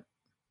flip.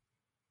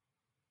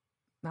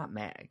 Not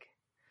Meg.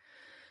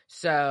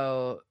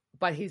 So,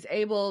 but he's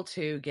able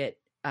to get,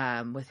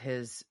 with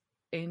his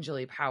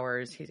angel-y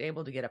powers, he's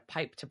able to get a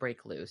pipe to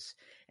break loose,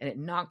 and it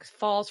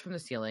falls from the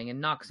ceiling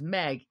and knocks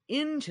Meg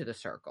into the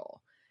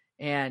circle.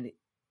 And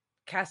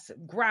Cass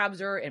grabs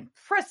her and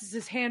presses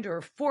his hand to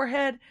her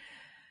forehead,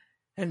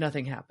 and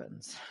nothing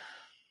happens.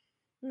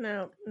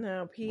 No.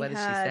 What did she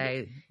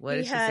say? What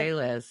did she say,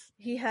 Liz?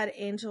 He had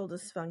angel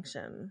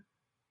dysfunction.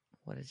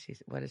 What did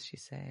she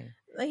say?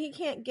 Like, he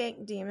can't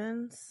gank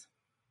demons.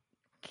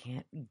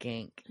 Can't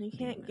gank. He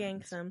can't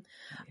gank them.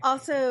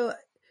 Also,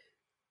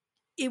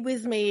 it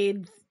was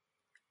made,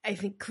 I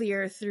think,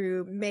 clear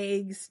through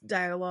Meg's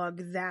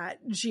dialogue that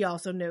she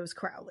also knows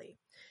Crowley.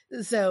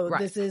 So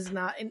This is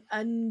not an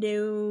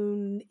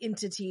unknown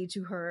entity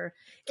to her.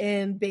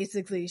 And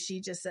basically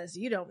she just says,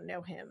 you don't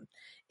know him.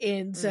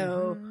 And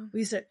so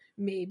we said,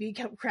 maybe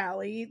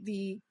Crowley,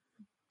 the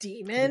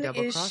demon,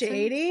 is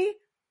shady.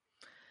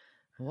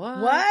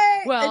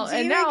 What? Well, a demon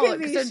and now can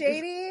be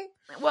shady?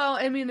 Well,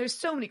 I mean, there's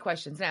so many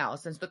questions now.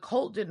 Since the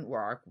cult didn't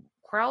work,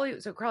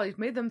 Crowley's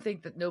made them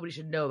think that nobody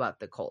should know about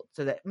the cult.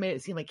 So that made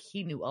it seem like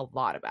he knew a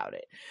lot about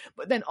it.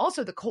 But then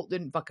also the cult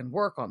didn't fucking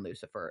work on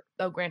Lucifer.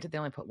 Though granted, they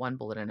only put one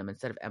bullet in him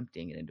instead of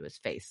emptying it into his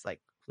face, like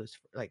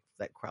Lucifer, like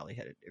that Crowley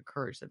had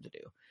encouraged them to do.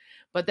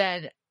 But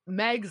then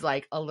Meg's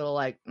like a little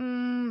like,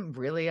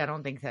 really? I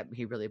don't think that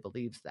he really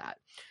believes that.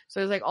 So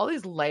there's like all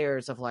these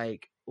layers of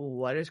like,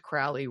 what does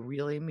Crowley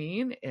really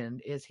mean?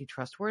 And is he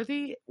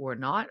trustworthy or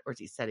not? Or is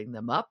he setting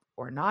them up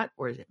or not?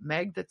 Or is it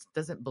Meg that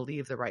doesn't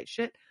believe the right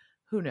shit?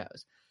 Who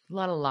knows? A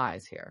lot of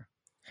lies here.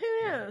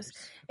 Who knows?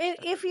 And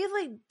if you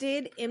like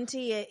did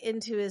empty it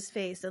into his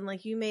face and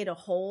like you made a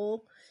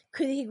hole,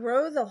 could he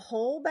grow the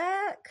hole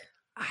back?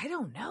 I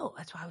don't know.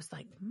 That's why I was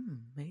like,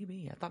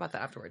 maybe. I thought about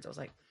that afterwards. I was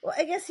like, well,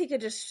 I guess he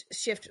could just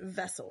shift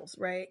vessels,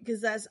 right?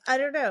 Because that's, I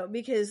don't know.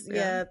 Because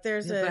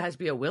there's it has to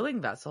be a willing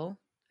vessel,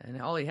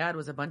 and all he had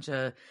was a bunch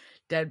of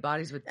dead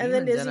bodies with demons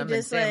in them. And then does he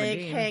just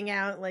like hang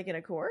out like in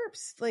a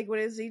corpse? Like, what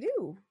does he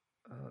do?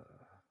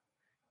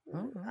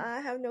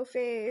 I have no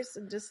face,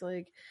 and just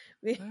like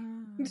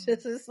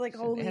just like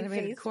holding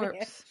animated face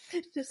corpse,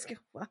 just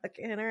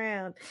walking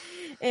around.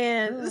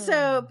 And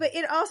so, but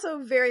it also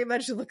very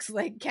much looks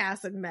like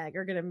Cass and Meg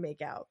are gonna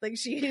make out. Like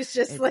she's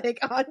just like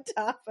on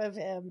top of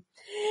him,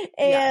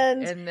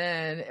 and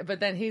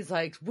then he's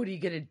like, "What are you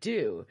gonna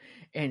do?"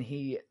 And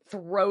he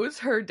throws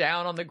her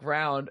down on the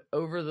ground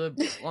over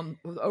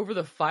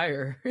the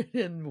fire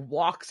and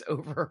walks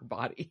over her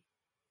body.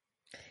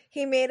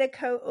 He made a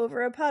coat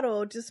over a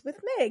puddle just with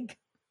Meg.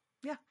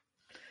 Yeah.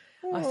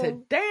 Oh. I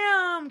said,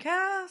 damn,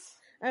 Cass.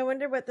 I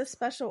wonder what the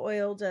special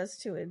oil does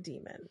to a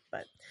demon.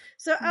 But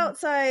so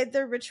outside,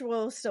 the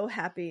ritual is still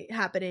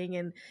happening,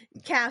 and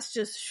Cass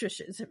just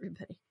shushes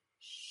everybody.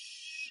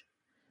 Shh.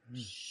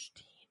 Shh,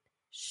 Dean.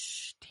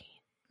 Shh,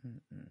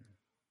 Dean.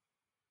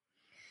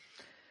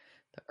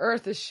 The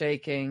earth is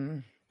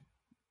shaking.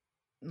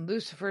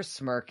 Lucifer's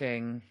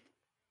smirking.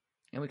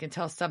 And we can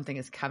tell something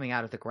is coming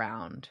out of the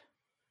ground.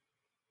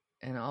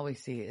 And all we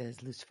see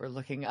is Lucifer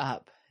looking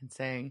up and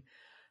saying,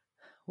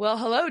 "Well,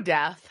 hello,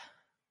 Death."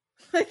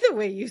 Like the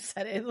way you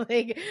said it,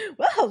 like,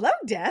 "Well, hello,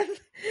 Death."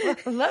 Well,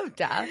 hello,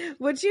 Death.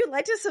 Would you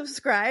like to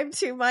subscribe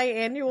to my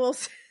annual?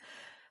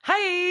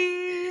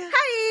 Hi,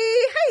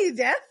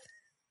 Death.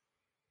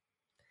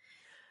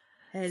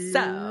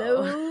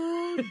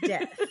 Hello,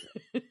 Death.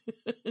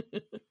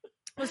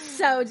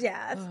 So,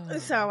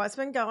 Death. So, what's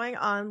been going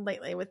on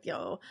lately with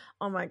you?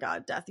 Oh my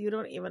God, Death, you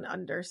don't even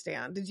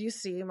understand. Did you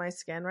see my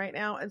skin right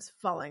now? It's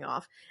falling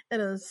off. It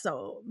is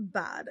so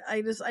bad.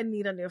 I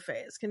need a new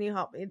face. Can you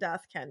help me,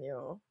 Death? Can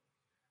you?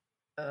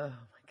 Oh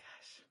my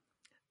gosh.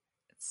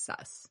 It's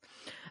sus.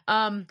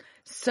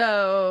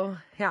 So,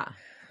 yeah,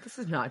 this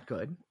is not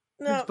good.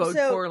 No, bode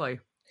poorly.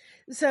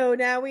 So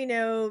now we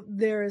know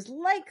there is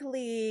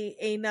likely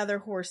another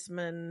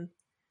horseman.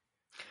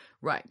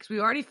 Right, because we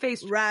already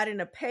faced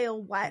riding a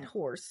pale white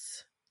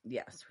horse.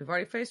 Yes, we've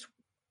already faced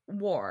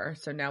war,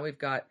 so now we've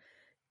got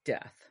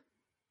death.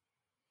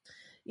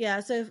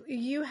 Yeah, so if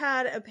you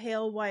had a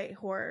pale white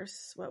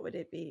horse, what would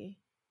it be?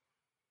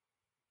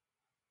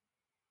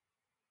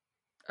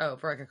 Oh,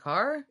 for like a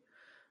car?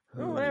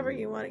 Well, whatever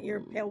you want your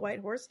pale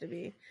white horse to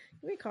be. It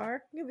can be a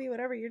car. It can be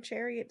whatever your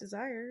chariot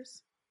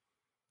desires.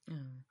 Oh.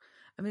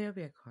 I mean, it would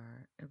be a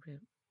car. I don't know.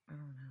 I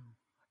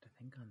have to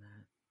think on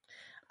that.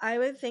 I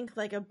would think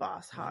like a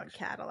Boss Hog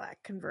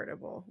Cadillac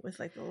convertible with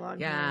like the long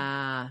hair.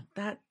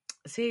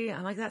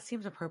 I'm like, that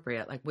seems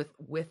appropriate. Like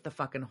with the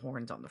fucking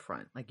horns on the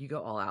front. Like you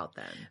go all out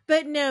then.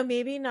 But no,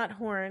 maybe not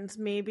horns.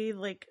 Maybe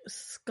like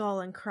skull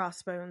and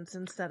crossbones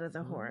instead of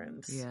the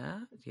horns. Yeah.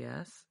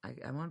 Yes.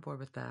 I'm on board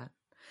with that.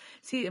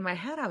 See, in my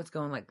head, I was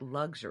going like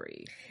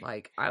luxury.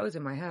 Like I was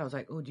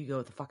like, oh, do you go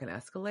with the fucking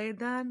Escalade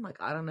then? Like,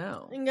 I don't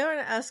know. You can go in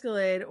an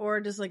Escalade or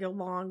just like a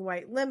long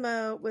white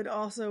limo would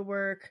also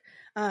work.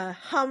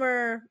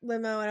 Hummer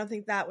limo, I don't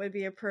think that would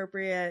be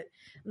appropriate.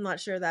 I'm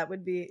not sure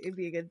it'd be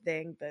a good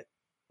thing, but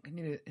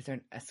is there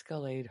an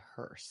Escalade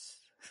hearse?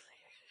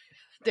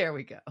 There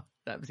we go.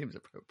 That seems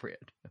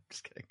appropriate. I'm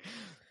just kidding.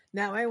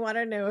 Now I want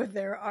to know if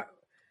there are.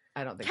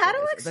 I don't think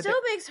Cadillac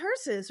still makes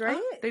hearses,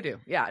 right? They do.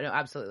 Yeah, no,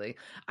 absolutely.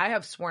 I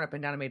have sworn up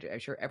and down I'm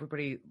sure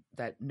everybody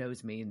that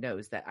knows me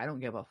knows that I don't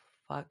give a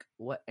fuck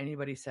what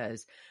anybody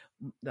says.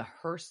 The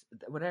hearse,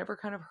 whatever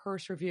kind of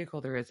hearse or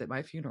vehicle there is at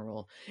my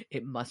funeral,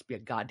 it must be a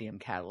goddamn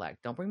Cadillac.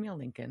 Don't bring me a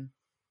Lincoln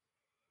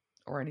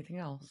or anything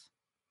else.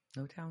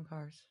 No town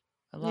cars.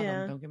 I love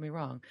them. Don't get me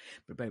wrong,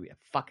 but maybe a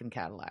fucking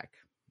Cadillac.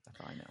 That's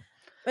all I know.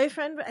 My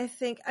friend,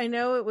 I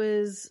know it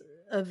was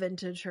a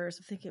vintage hearse.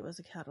 I think it was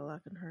a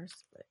Cadillac and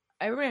hearse, but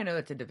everybody I know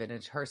that's into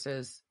vintage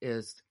hearses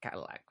is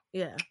Cadillac.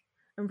 Yeah,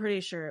 I'm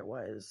pretty sure it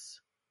was.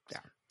 Yeah,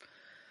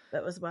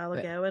 that was a while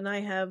ago, and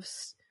I have,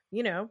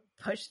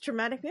 pushed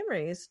traumatic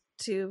memories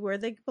to where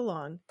they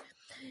belong.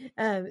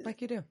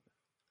 Like you do.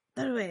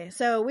 Anyway,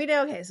 so we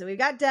know. Okay, so we've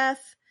got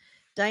death.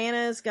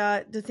 Diana's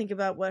got to think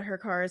about what her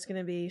car is going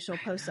to be. She'll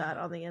post that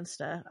on the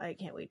Insta. I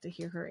can't wait to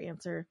hear her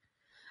answer.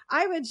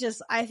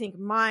 I think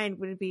mine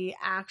would be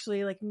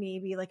actually like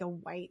maybe like a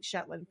white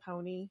Shetland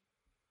pony.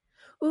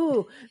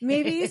 Ooh,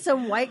 maybe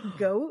some white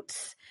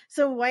goats.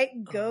 Some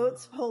white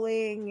goats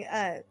pulling.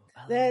 That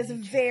is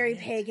very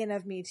pagan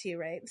of me too,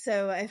 right?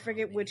 So I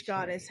forget which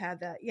goddess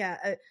had that.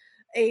 Yeah,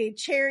 a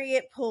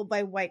chariot pulled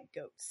by white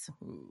goats.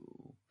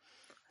 Ooh,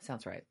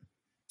 sounds right.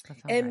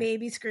 And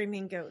maybe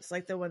screaming goats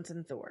like the ones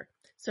in Thor.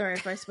 Sorry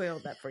if I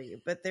spoiled that for you,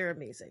 but they're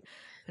amazing.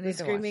 The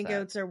screaming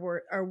goats are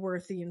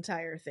worth the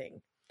entire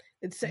thing.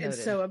 It's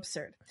so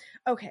absurd.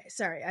 Okay,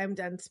 sorry, I'm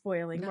done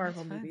spoiling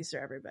Marvel movies for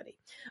everybody.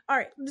 All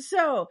right,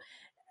 so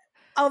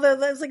although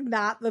that's like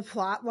not the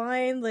plot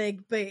line,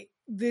 but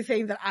the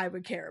thing that I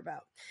would care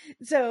about.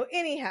 So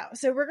anyhow,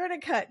 we're gonna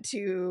cut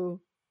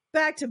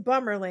back to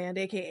Bummerland,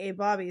 aka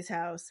Bobby's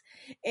house,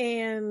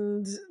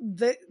 and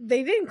they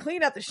didn't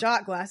clean up the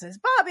shot glasses.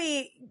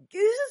 Bobby,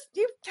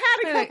 you've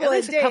had a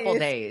couple of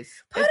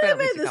days. Put them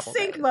in the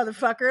sink,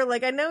 motherfucker.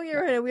 Like, I know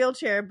you're in a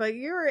wheelchair, but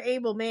you're an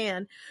able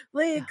man.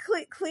 Like,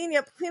 clean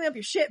up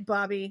your shit,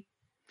 Bobby.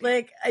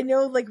 Like, I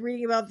know, like,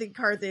 reading about the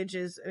Carthage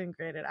is,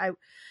 granted,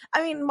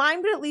 I mean,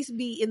 mine would at least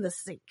be in the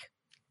sink.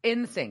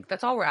 in sync.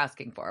 That's all we're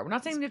asking for. We're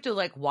not saying you have to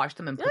like wash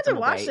them and You put don't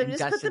them have to wash away them. and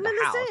Just dust put them the in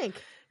the house. sink.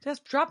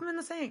 Just drop them in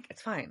the sink.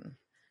 It's fine.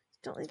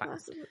 Don't leave fine.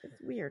 It's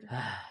weird.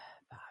 Bobby.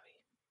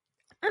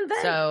 And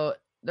then, so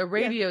the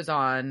radio's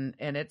on,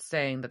 and it's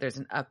saying that there's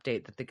an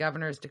update that the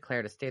governor has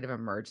declared a state of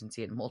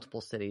emergency in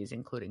multiple cities,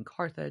 including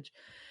Carthage.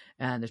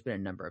 And there's been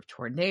a number of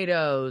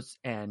tornadoes,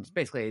 and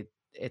basically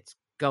it's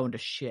going to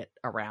shit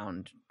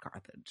around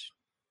Carthage.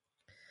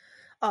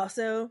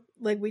 Also,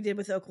 like we did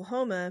with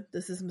Oklahoma,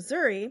 this is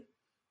Missouri,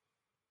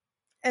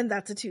 and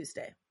that's a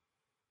Tuesday.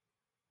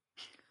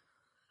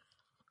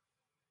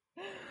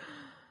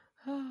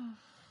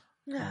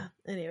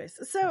 Anyways,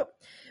 so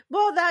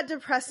while that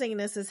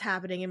depressingness is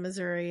happening in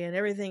Missouri and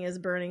everything is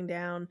burning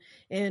down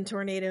and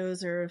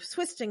tornadoes are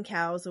twisting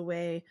cows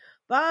away,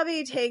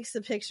 Bobby takes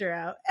the picture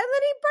out and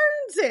then he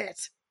burns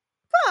it.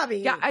 Bobby.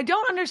 Yeah, I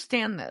don't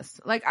understand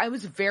this. Like, I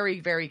was very,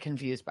 very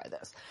confused by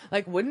this.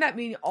 Like, wouldn't that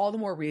mean all the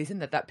more reason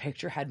that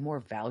picture had more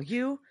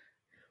value?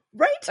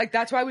 Right? Like,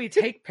 that's why we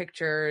take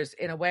pictures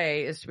in a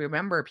way, is to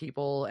remember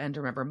people and to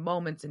remember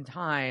moments in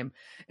time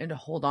and to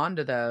hold on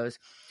to those.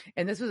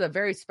 And this was a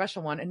very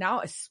special one. And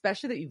now,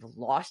 especially that you've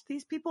lost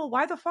these people,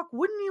 why the fuck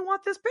wouldn't you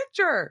want this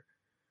picture?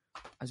 I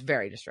was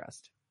very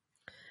distressed.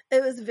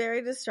 It was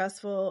very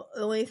distressful.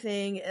 The only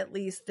thing, at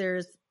least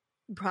there's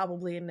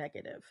probably a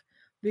negative,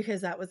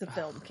 because that was a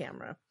film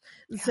camera.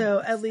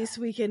 So at least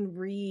we can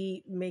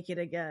remake it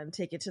again,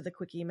 take it to the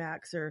Quickie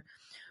Max or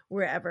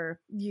wherever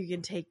you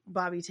can take.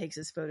 Bobby takes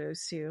his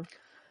photos too.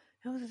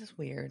 It was just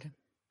weird.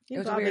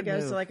 Bobby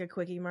goes to like a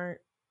Quickie Mart.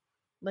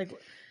 Like,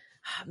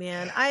 oh,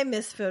 man, I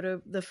miss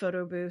the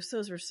photo booths.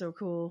 Those were so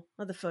cool.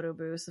 Not the photo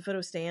booths, the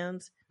photo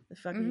stands. The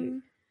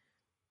fucking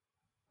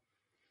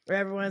where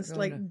everyone's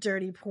like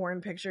dirty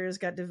porn pictures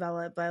got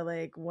developed by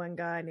like one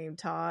guy named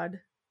Todd.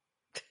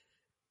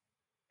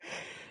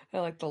 I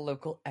like the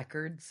local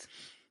Eckards.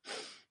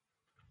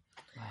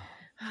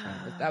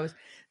 That was,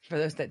 for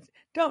those that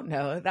don't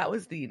know, that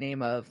was the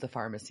name of the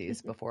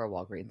pharmacies before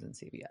Walgreens and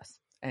CVS.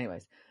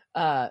 Anyways,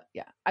 yeah,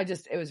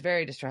 it was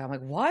very distraught. I'm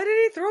like, why did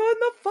he throw in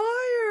the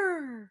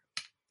fire?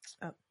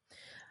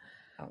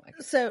 Oh my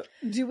God. So,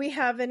 do we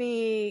have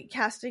any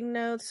casting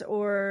notes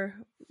or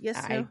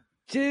yes, no? I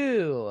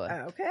do.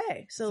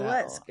 Okay, so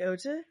let's go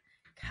to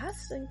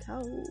casting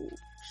couch.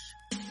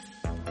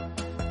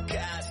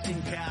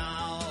 Casting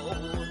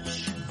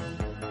couch.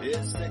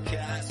 It's the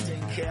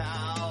casting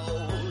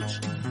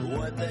couch.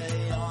 Were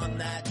they on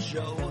that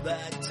show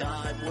that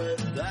time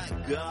with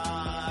that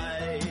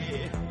guy?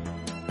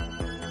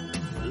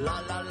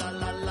 La la la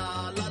la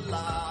la la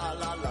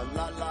la la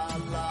la la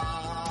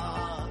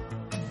la.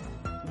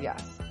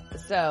 Yes.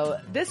 So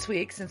this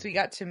week, since we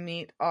got to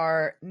meet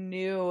our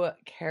new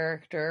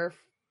character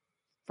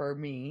for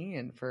me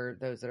and for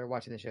those that are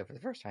watching the show for the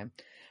first time,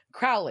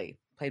 Crowley,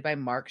 played by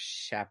Mark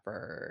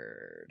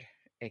Sheppard,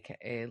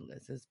 aka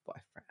Liz's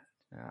boyfriend.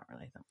 Not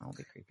really. I'll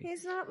be creepy.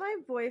 He's not my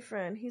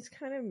boyfriend. He's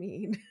kind of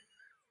mean.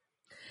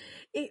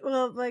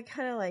 Well, but I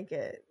kind of like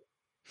it.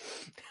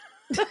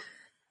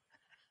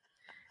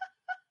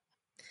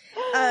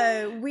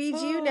 We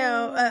do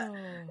know.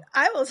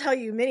 I will tell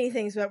you many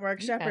things about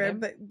Mark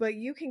Sheppard, but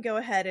you can go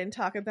ahead and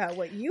talk about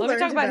what you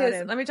learned about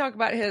him. Let me talk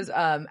about his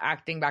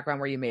acting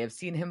background, where you may have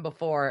seen him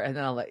before, and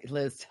then I'll let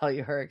Liz tell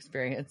you her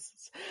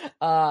experience.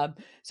 So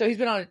he's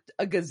been on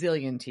a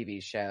gazillion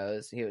TV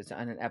shows. He was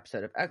on one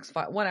episode of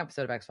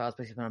X-Files,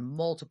 but he's been on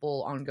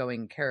multiple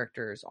ongoing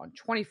characters on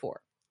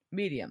 24,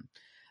 Medium,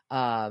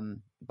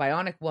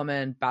 Bionic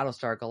Woman,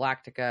 Battlestar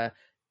Galactica,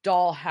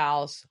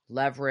 Dollhouse,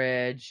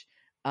 Leverage,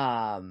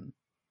 Walk,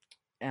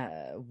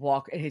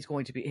 and he's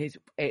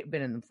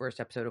been in the first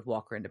episode of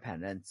Walker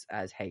Independence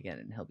as Hagen,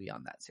 and he'll be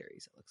on that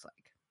series, it looks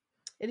like.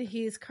 And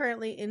he's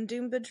currently in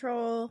Doom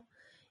Patrol.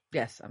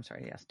 Yes,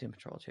 Doom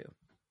Patrol 2.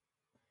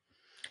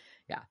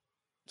 Yeah.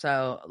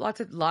 So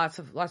lots of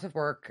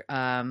work.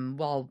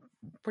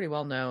 Pretty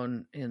well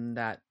known in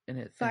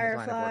his line of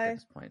work at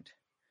this point.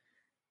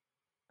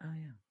 Oh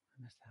yeah,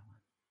 I missed that one.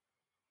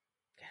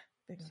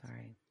 Yeah.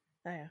 Sorry.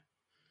 Oh yeah.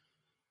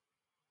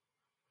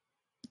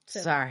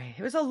 Sorry,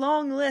 it was a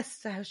long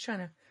list. I was trying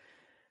to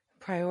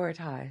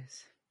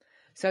prioritize.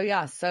 So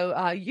yeah,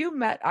 you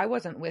met. I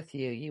wasn't with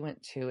you. You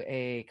went to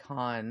a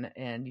con,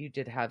 and you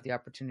did have the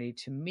opportunity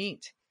to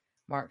meet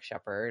Mark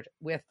Sheppard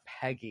with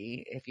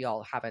Peggy. If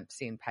y'all haven't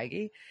seen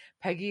Peggy,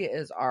 Peggy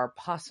is our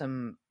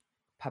possum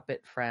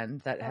puppet friend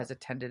that has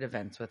attended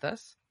events with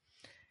us,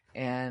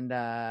 and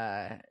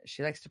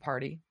she likes to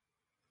party.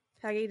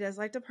 Peggy does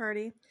like to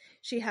party.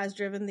 She has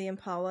driven the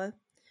Impala.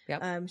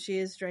 Yep. She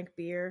has drank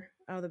beer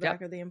out of the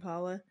back of the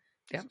Impala.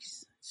 Yep.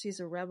 She's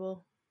a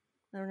rebel.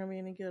 Not gonna be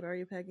any good, are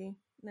you, Peggy?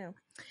 No.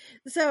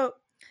 So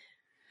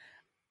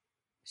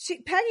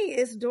Peggy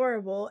is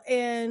adorable,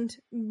 and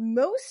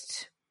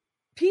most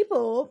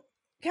people,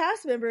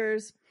 cast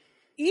members,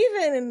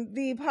 even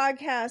the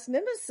podcast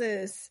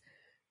nemesis,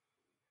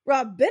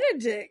 Rob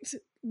Benedict,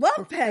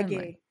 love Peggy.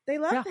 Friendly. They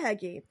love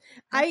Peggy.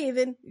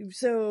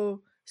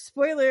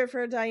 Spoiler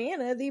for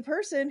Diana, the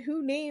person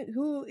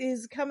who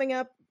is coming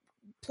up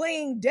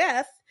playing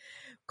Death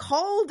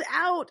called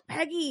out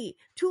Peggy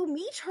to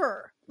meet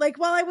her, like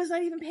while I was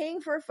not even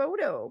paying for a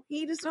photo.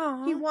 He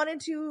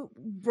wanted to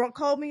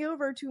call me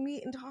over to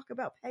meet and talk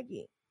about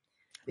Peggy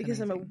because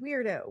I'm a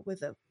weirdo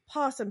with a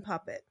possum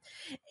puppet,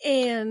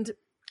 and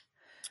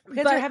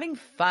because you're having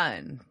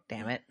fun.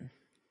 Damn it!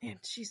 And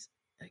she's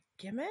a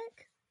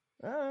gimmick.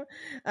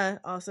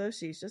 Also,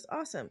 she's just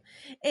awesome,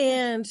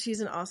 and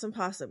she's an awesome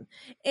possum.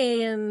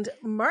 And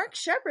Mark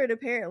Shepard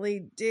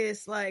apparently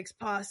dislikes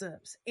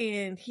possums,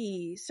 and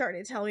he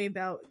started telling me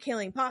about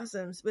killing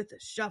possums with a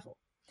shovel,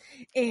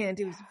 and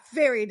it was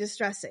very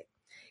distressing.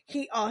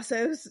 He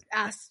also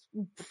asked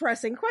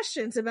pressing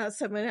questions about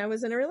someone I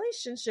was in a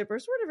relationship or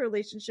sort of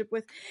relationship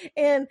with,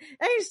 and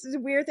it's a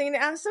weird thing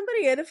to ask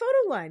somebody at a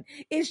photo line.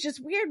 It's just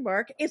weird,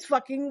 Mark. It's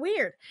fucking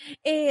weird,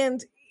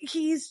 and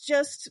he's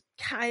just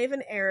kind of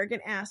an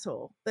arrogant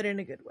asshole, but in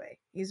a good way.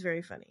 He's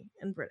very funny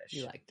and British.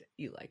 You liked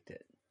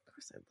it. Of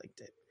course I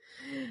liked it.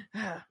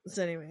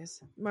 So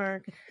anyways,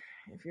 Mark,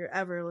 if you're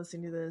ever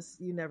listening to this,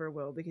 you never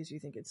will because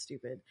you think it's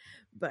stupid.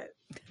 But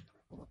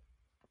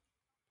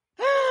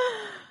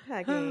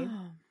Peggy.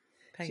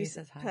 Peggy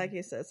says hi.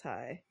 Peggy says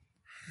hi.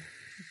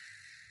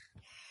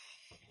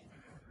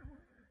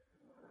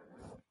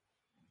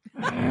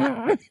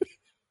 I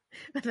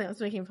was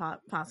making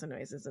possum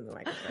noises in the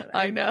microphone.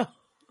 I know.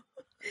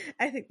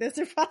 I think those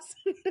are possum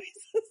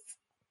noises.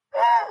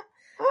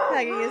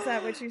 Peggy, is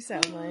that what you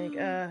sound like?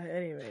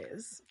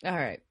 Anyways. All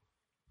right.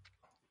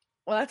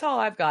 Well, that's all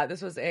I've got.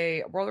 This was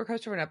a roller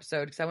coaster of an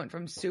episode because I went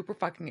from super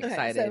fucking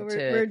excited so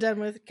we're done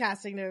with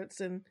casting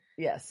notes and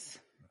yes,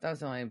 that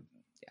was the only.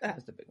 Yeah, that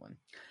was the big one.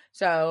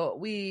 So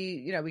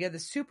we get the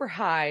super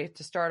high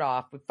to start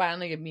off. We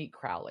finally get meet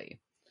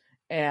Crowley,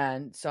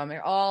 and so I'm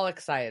all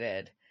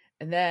excited.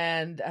 And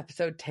then the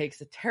episode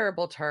takes a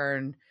terrible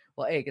turn.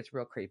 Well, it gets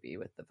real creepy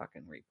with the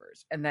fucking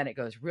Reapers. And then it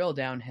goes real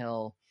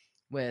downhill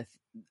with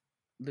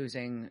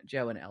losing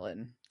Joe and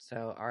Ellen.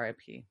 So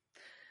RIP,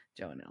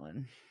 Joe and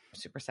Ellen.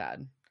 Super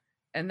sad.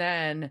 And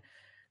then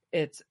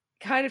it's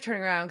kind of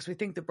turning around because we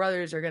think the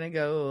brothers are going to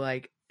go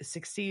like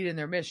succeed in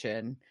their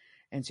mission.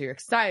 And so you're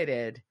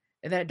excited.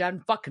 And then it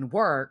doesn't fucking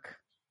work.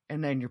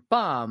 And then you're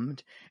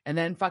bummed. And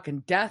then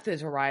fucking Death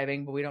is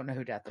arriving, but we don't know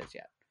who Death is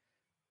yet.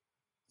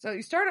 So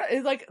you start,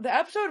 it's like the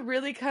episode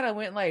really kind of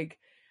went like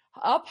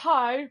up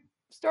high,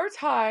 starts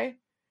high,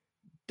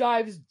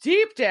 dives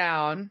deep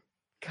down,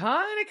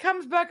 kind of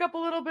comes back up a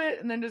little bit,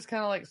 and then just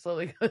kind of like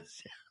slowly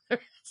goes down the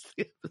rest of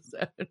the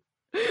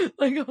episode.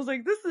 Like I was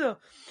like, this is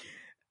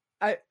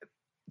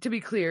to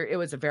be clear, it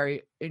was a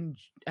very,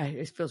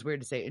 it feels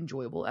weird to say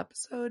enjoyable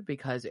episode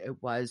because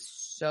it was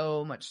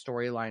so much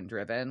storyline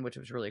driven, which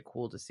was really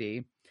cool to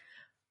see.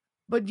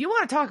 But you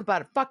want to talk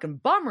about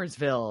fucking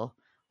Bummersville.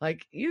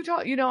 Like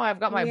I've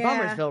got my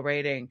Bummersville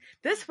rating.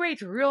 This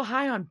rate's real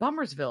high on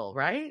Bummersville,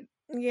 right?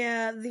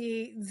 Yeah,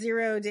 the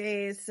 0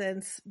 days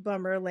since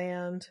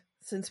Bummerland,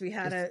 since we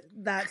had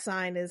that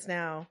sign is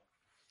now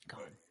gone.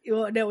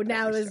 Well, no,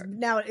 now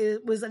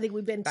it was. I think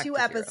we've been back 2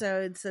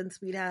 episodes since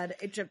we'd had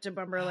a trip to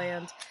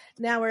Bummerland.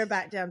 Now we're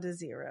back down to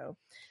 0.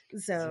 So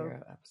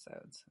 0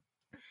 episodes.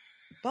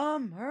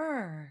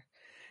 Bummer.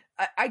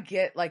 I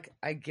get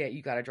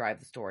you got to drive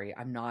the story.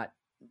 I'm not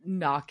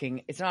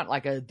knocking. It's not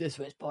like this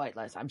was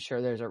pointless. I'm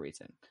sure there's a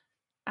reason.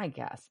 I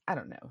guess. I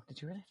don't know.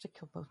 Did you really have to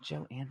kill both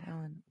Joe and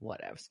Ellen?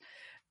 Whatevs.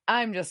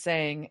 I'm just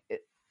saying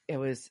it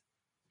was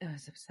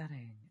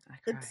upsetting. I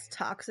cried. It's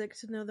toxic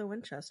to know the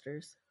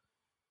Winchesters.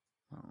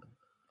 Well,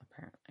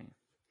 apparently.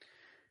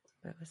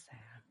 But it was sad.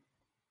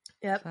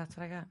 Yep. So that's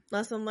what I got.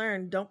 Lesson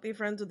learned. Don't be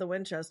friends with the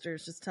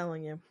Winchesters. Just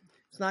telling you.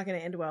 It's not going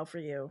to end well for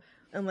you.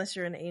 Unless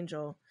you're an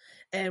angel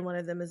and one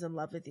of them is in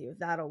love with you.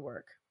 That'll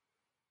work.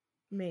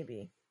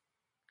 Maybe.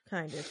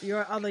 Kind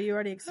of. Although you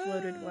already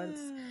exploded once.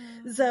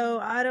 So,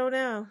 I don't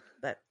know.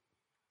 But,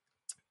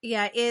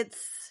 yeah,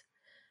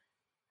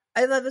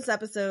 I love this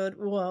episode.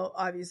 Well,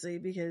 obviously,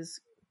 because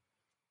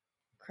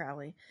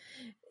Crowley.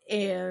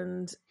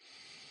 And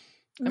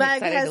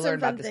Meg has to learn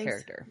about this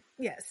character.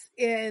 Yes.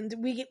 And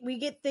we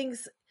get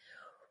things.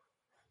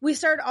 We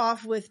start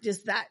off with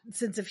just that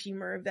sense of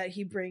humor that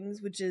he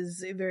brings, which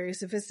is a very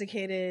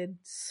sophisticated,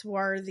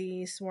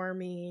 swarthy,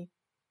 swarmy,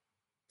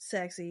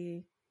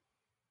 sexy.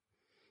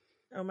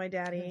 Oh, my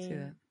daddy. I see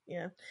that.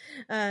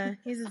 Yeah.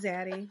 He's a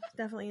zaddy.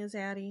 Definitely a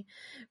zaddy.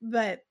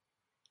 But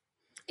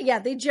yeah,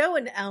 the Joe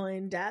and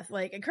Ellen death.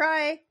 Like, I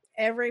cry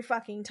every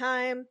fucking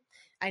time.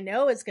 I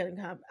know it's going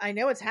to come. I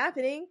know it's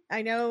happening.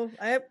 I know.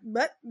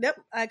 But nope.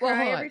 I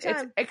cry every time.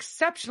 It's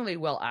exceptionally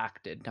well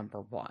acted, number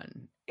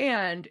one.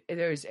 And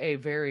it's a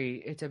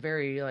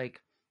very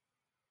like,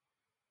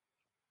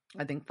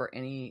 I think for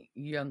any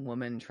young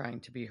woman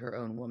trying to be her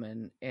own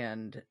woman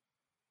and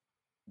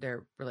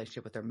their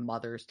relationship with their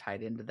mother's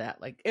tied into that,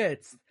 like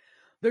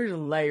there's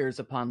layers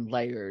upon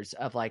layers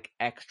of like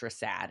extra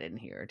sad in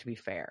here, to be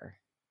fair.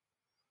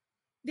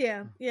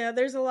 Yeah.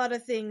 There's a lot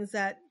of things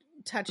that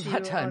touch you. A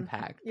lot to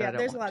unpack. Yeah,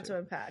 there's a lot to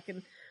unpack,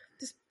 and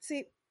just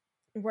see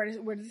where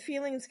do the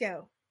feelings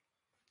go?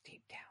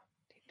 Deep down.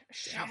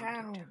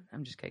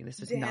 I'm just kidding. This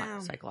is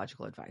not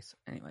psychological advice.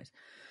 Anyways,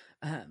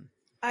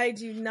 I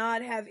do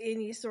not have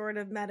any sort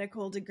of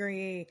medical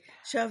degree.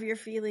 Shove your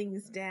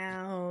feelings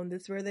down.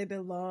 That's where they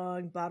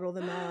belong. Bottle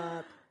them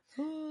up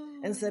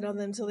and sit on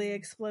them until they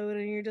explode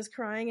and you're just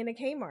crying in a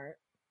Kmart.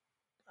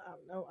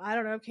 I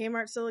don't know if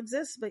Kmart still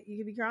exists, but you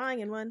could be crying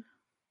in one.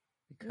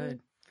 You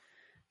could.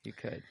 You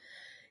could.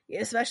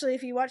 Yeah, especially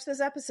if you watch this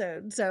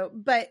episode.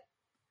 But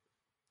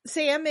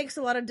Sam makes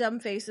a lot of dumb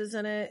faces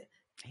in it.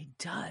 He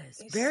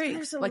does.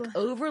 There's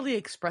Overly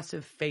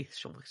expressive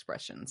facial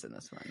expressions in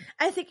this one.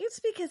 I think it's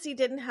because he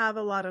didn't have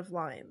a lot of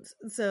lines.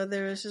 So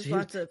there was just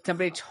lots of...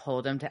 Somebody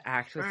told him to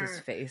act with his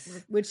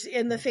face. Which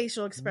in the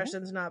facial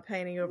expression's not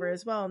painting over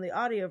as well in the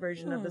audio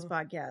version of this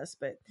podcast.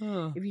 But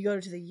if you go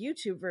to the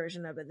YouTube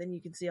version of it, then you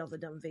can see all the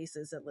dumb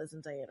faces that Liz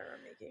and Diana are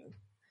making.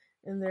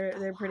 And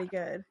they're pretty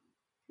good.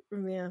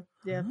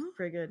 Yeah,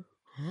 pretty good.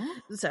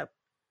 So...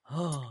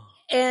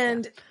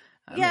 And...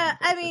 Yeah,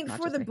 I mean,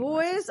 for the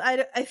boys,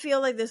 I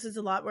feel like this is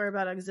a lot more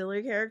about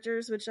auxiliary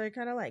characters, which I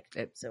kind of like.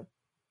 So,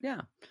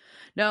 yeah,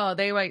 no,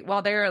 they're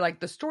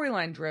the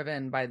storyline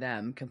driven by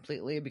them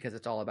completely because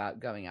it's all about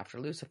going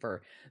after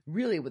Lucifer.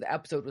 Really, what the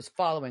episode was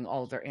following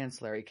all of their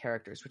ancillary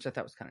characters, which I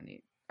thought was kind of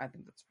neat. I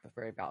think that's a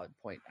very valid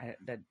point. I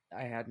think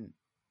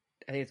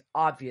it's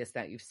obvious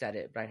that you've said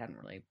it, but I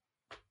hadn't really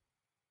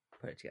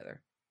put it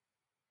together.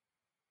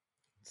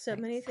 So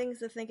many things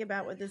to think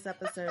about with this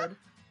episode.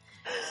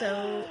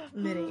 So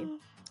many.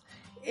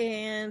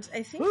 And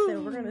I think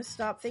that we're going to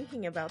stop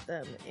thinking about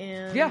them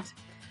and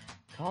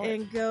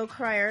go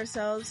cry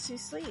ourselves to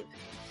sleep.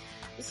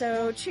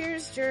 So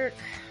cheers, jerk.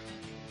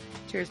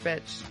 Cheers,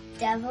 bitch.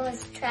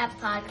 Devil's Trap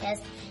Podcast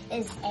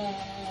is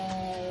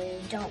a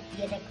Don't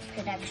Get It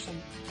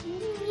production.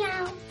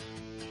 Meow.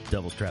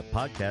 Devil's Trap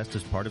Podcast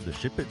is part of the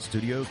Ship It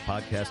Studios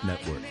podcast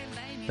network.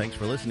 Thanks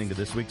for listening to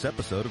this week's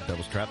episode of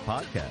Devil's Trap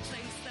Podcast.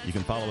 You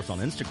can follow us on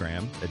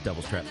Instagram at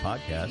Devil's Trap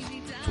Podcast,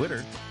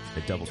 Twitter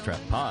at Devil's Trap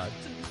Pod,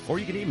 or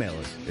you can email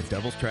us at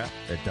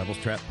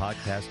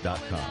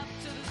devilstrap@devilstrappodcast.com.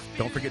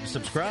 Don't forget to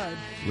subscribe,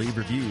 leave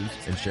reviews,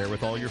 and share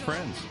with all your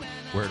friends.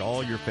 We're at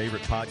all your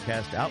favorite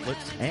podcast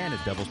outlets and at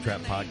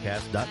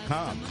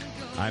devilstrappodcast.com.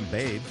 I'm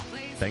Babe.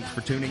 Thanks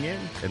for tuning in,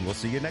 and we'll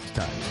see you next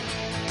time.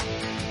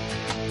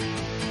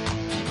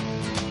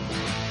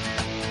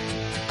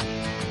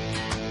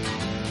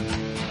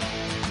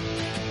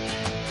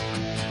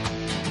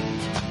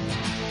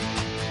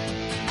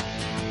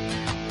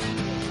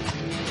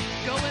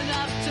 Going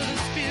up to the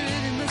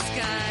spirit in the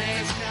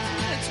sky.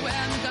 That's where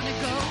I'm gonna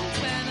go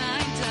when I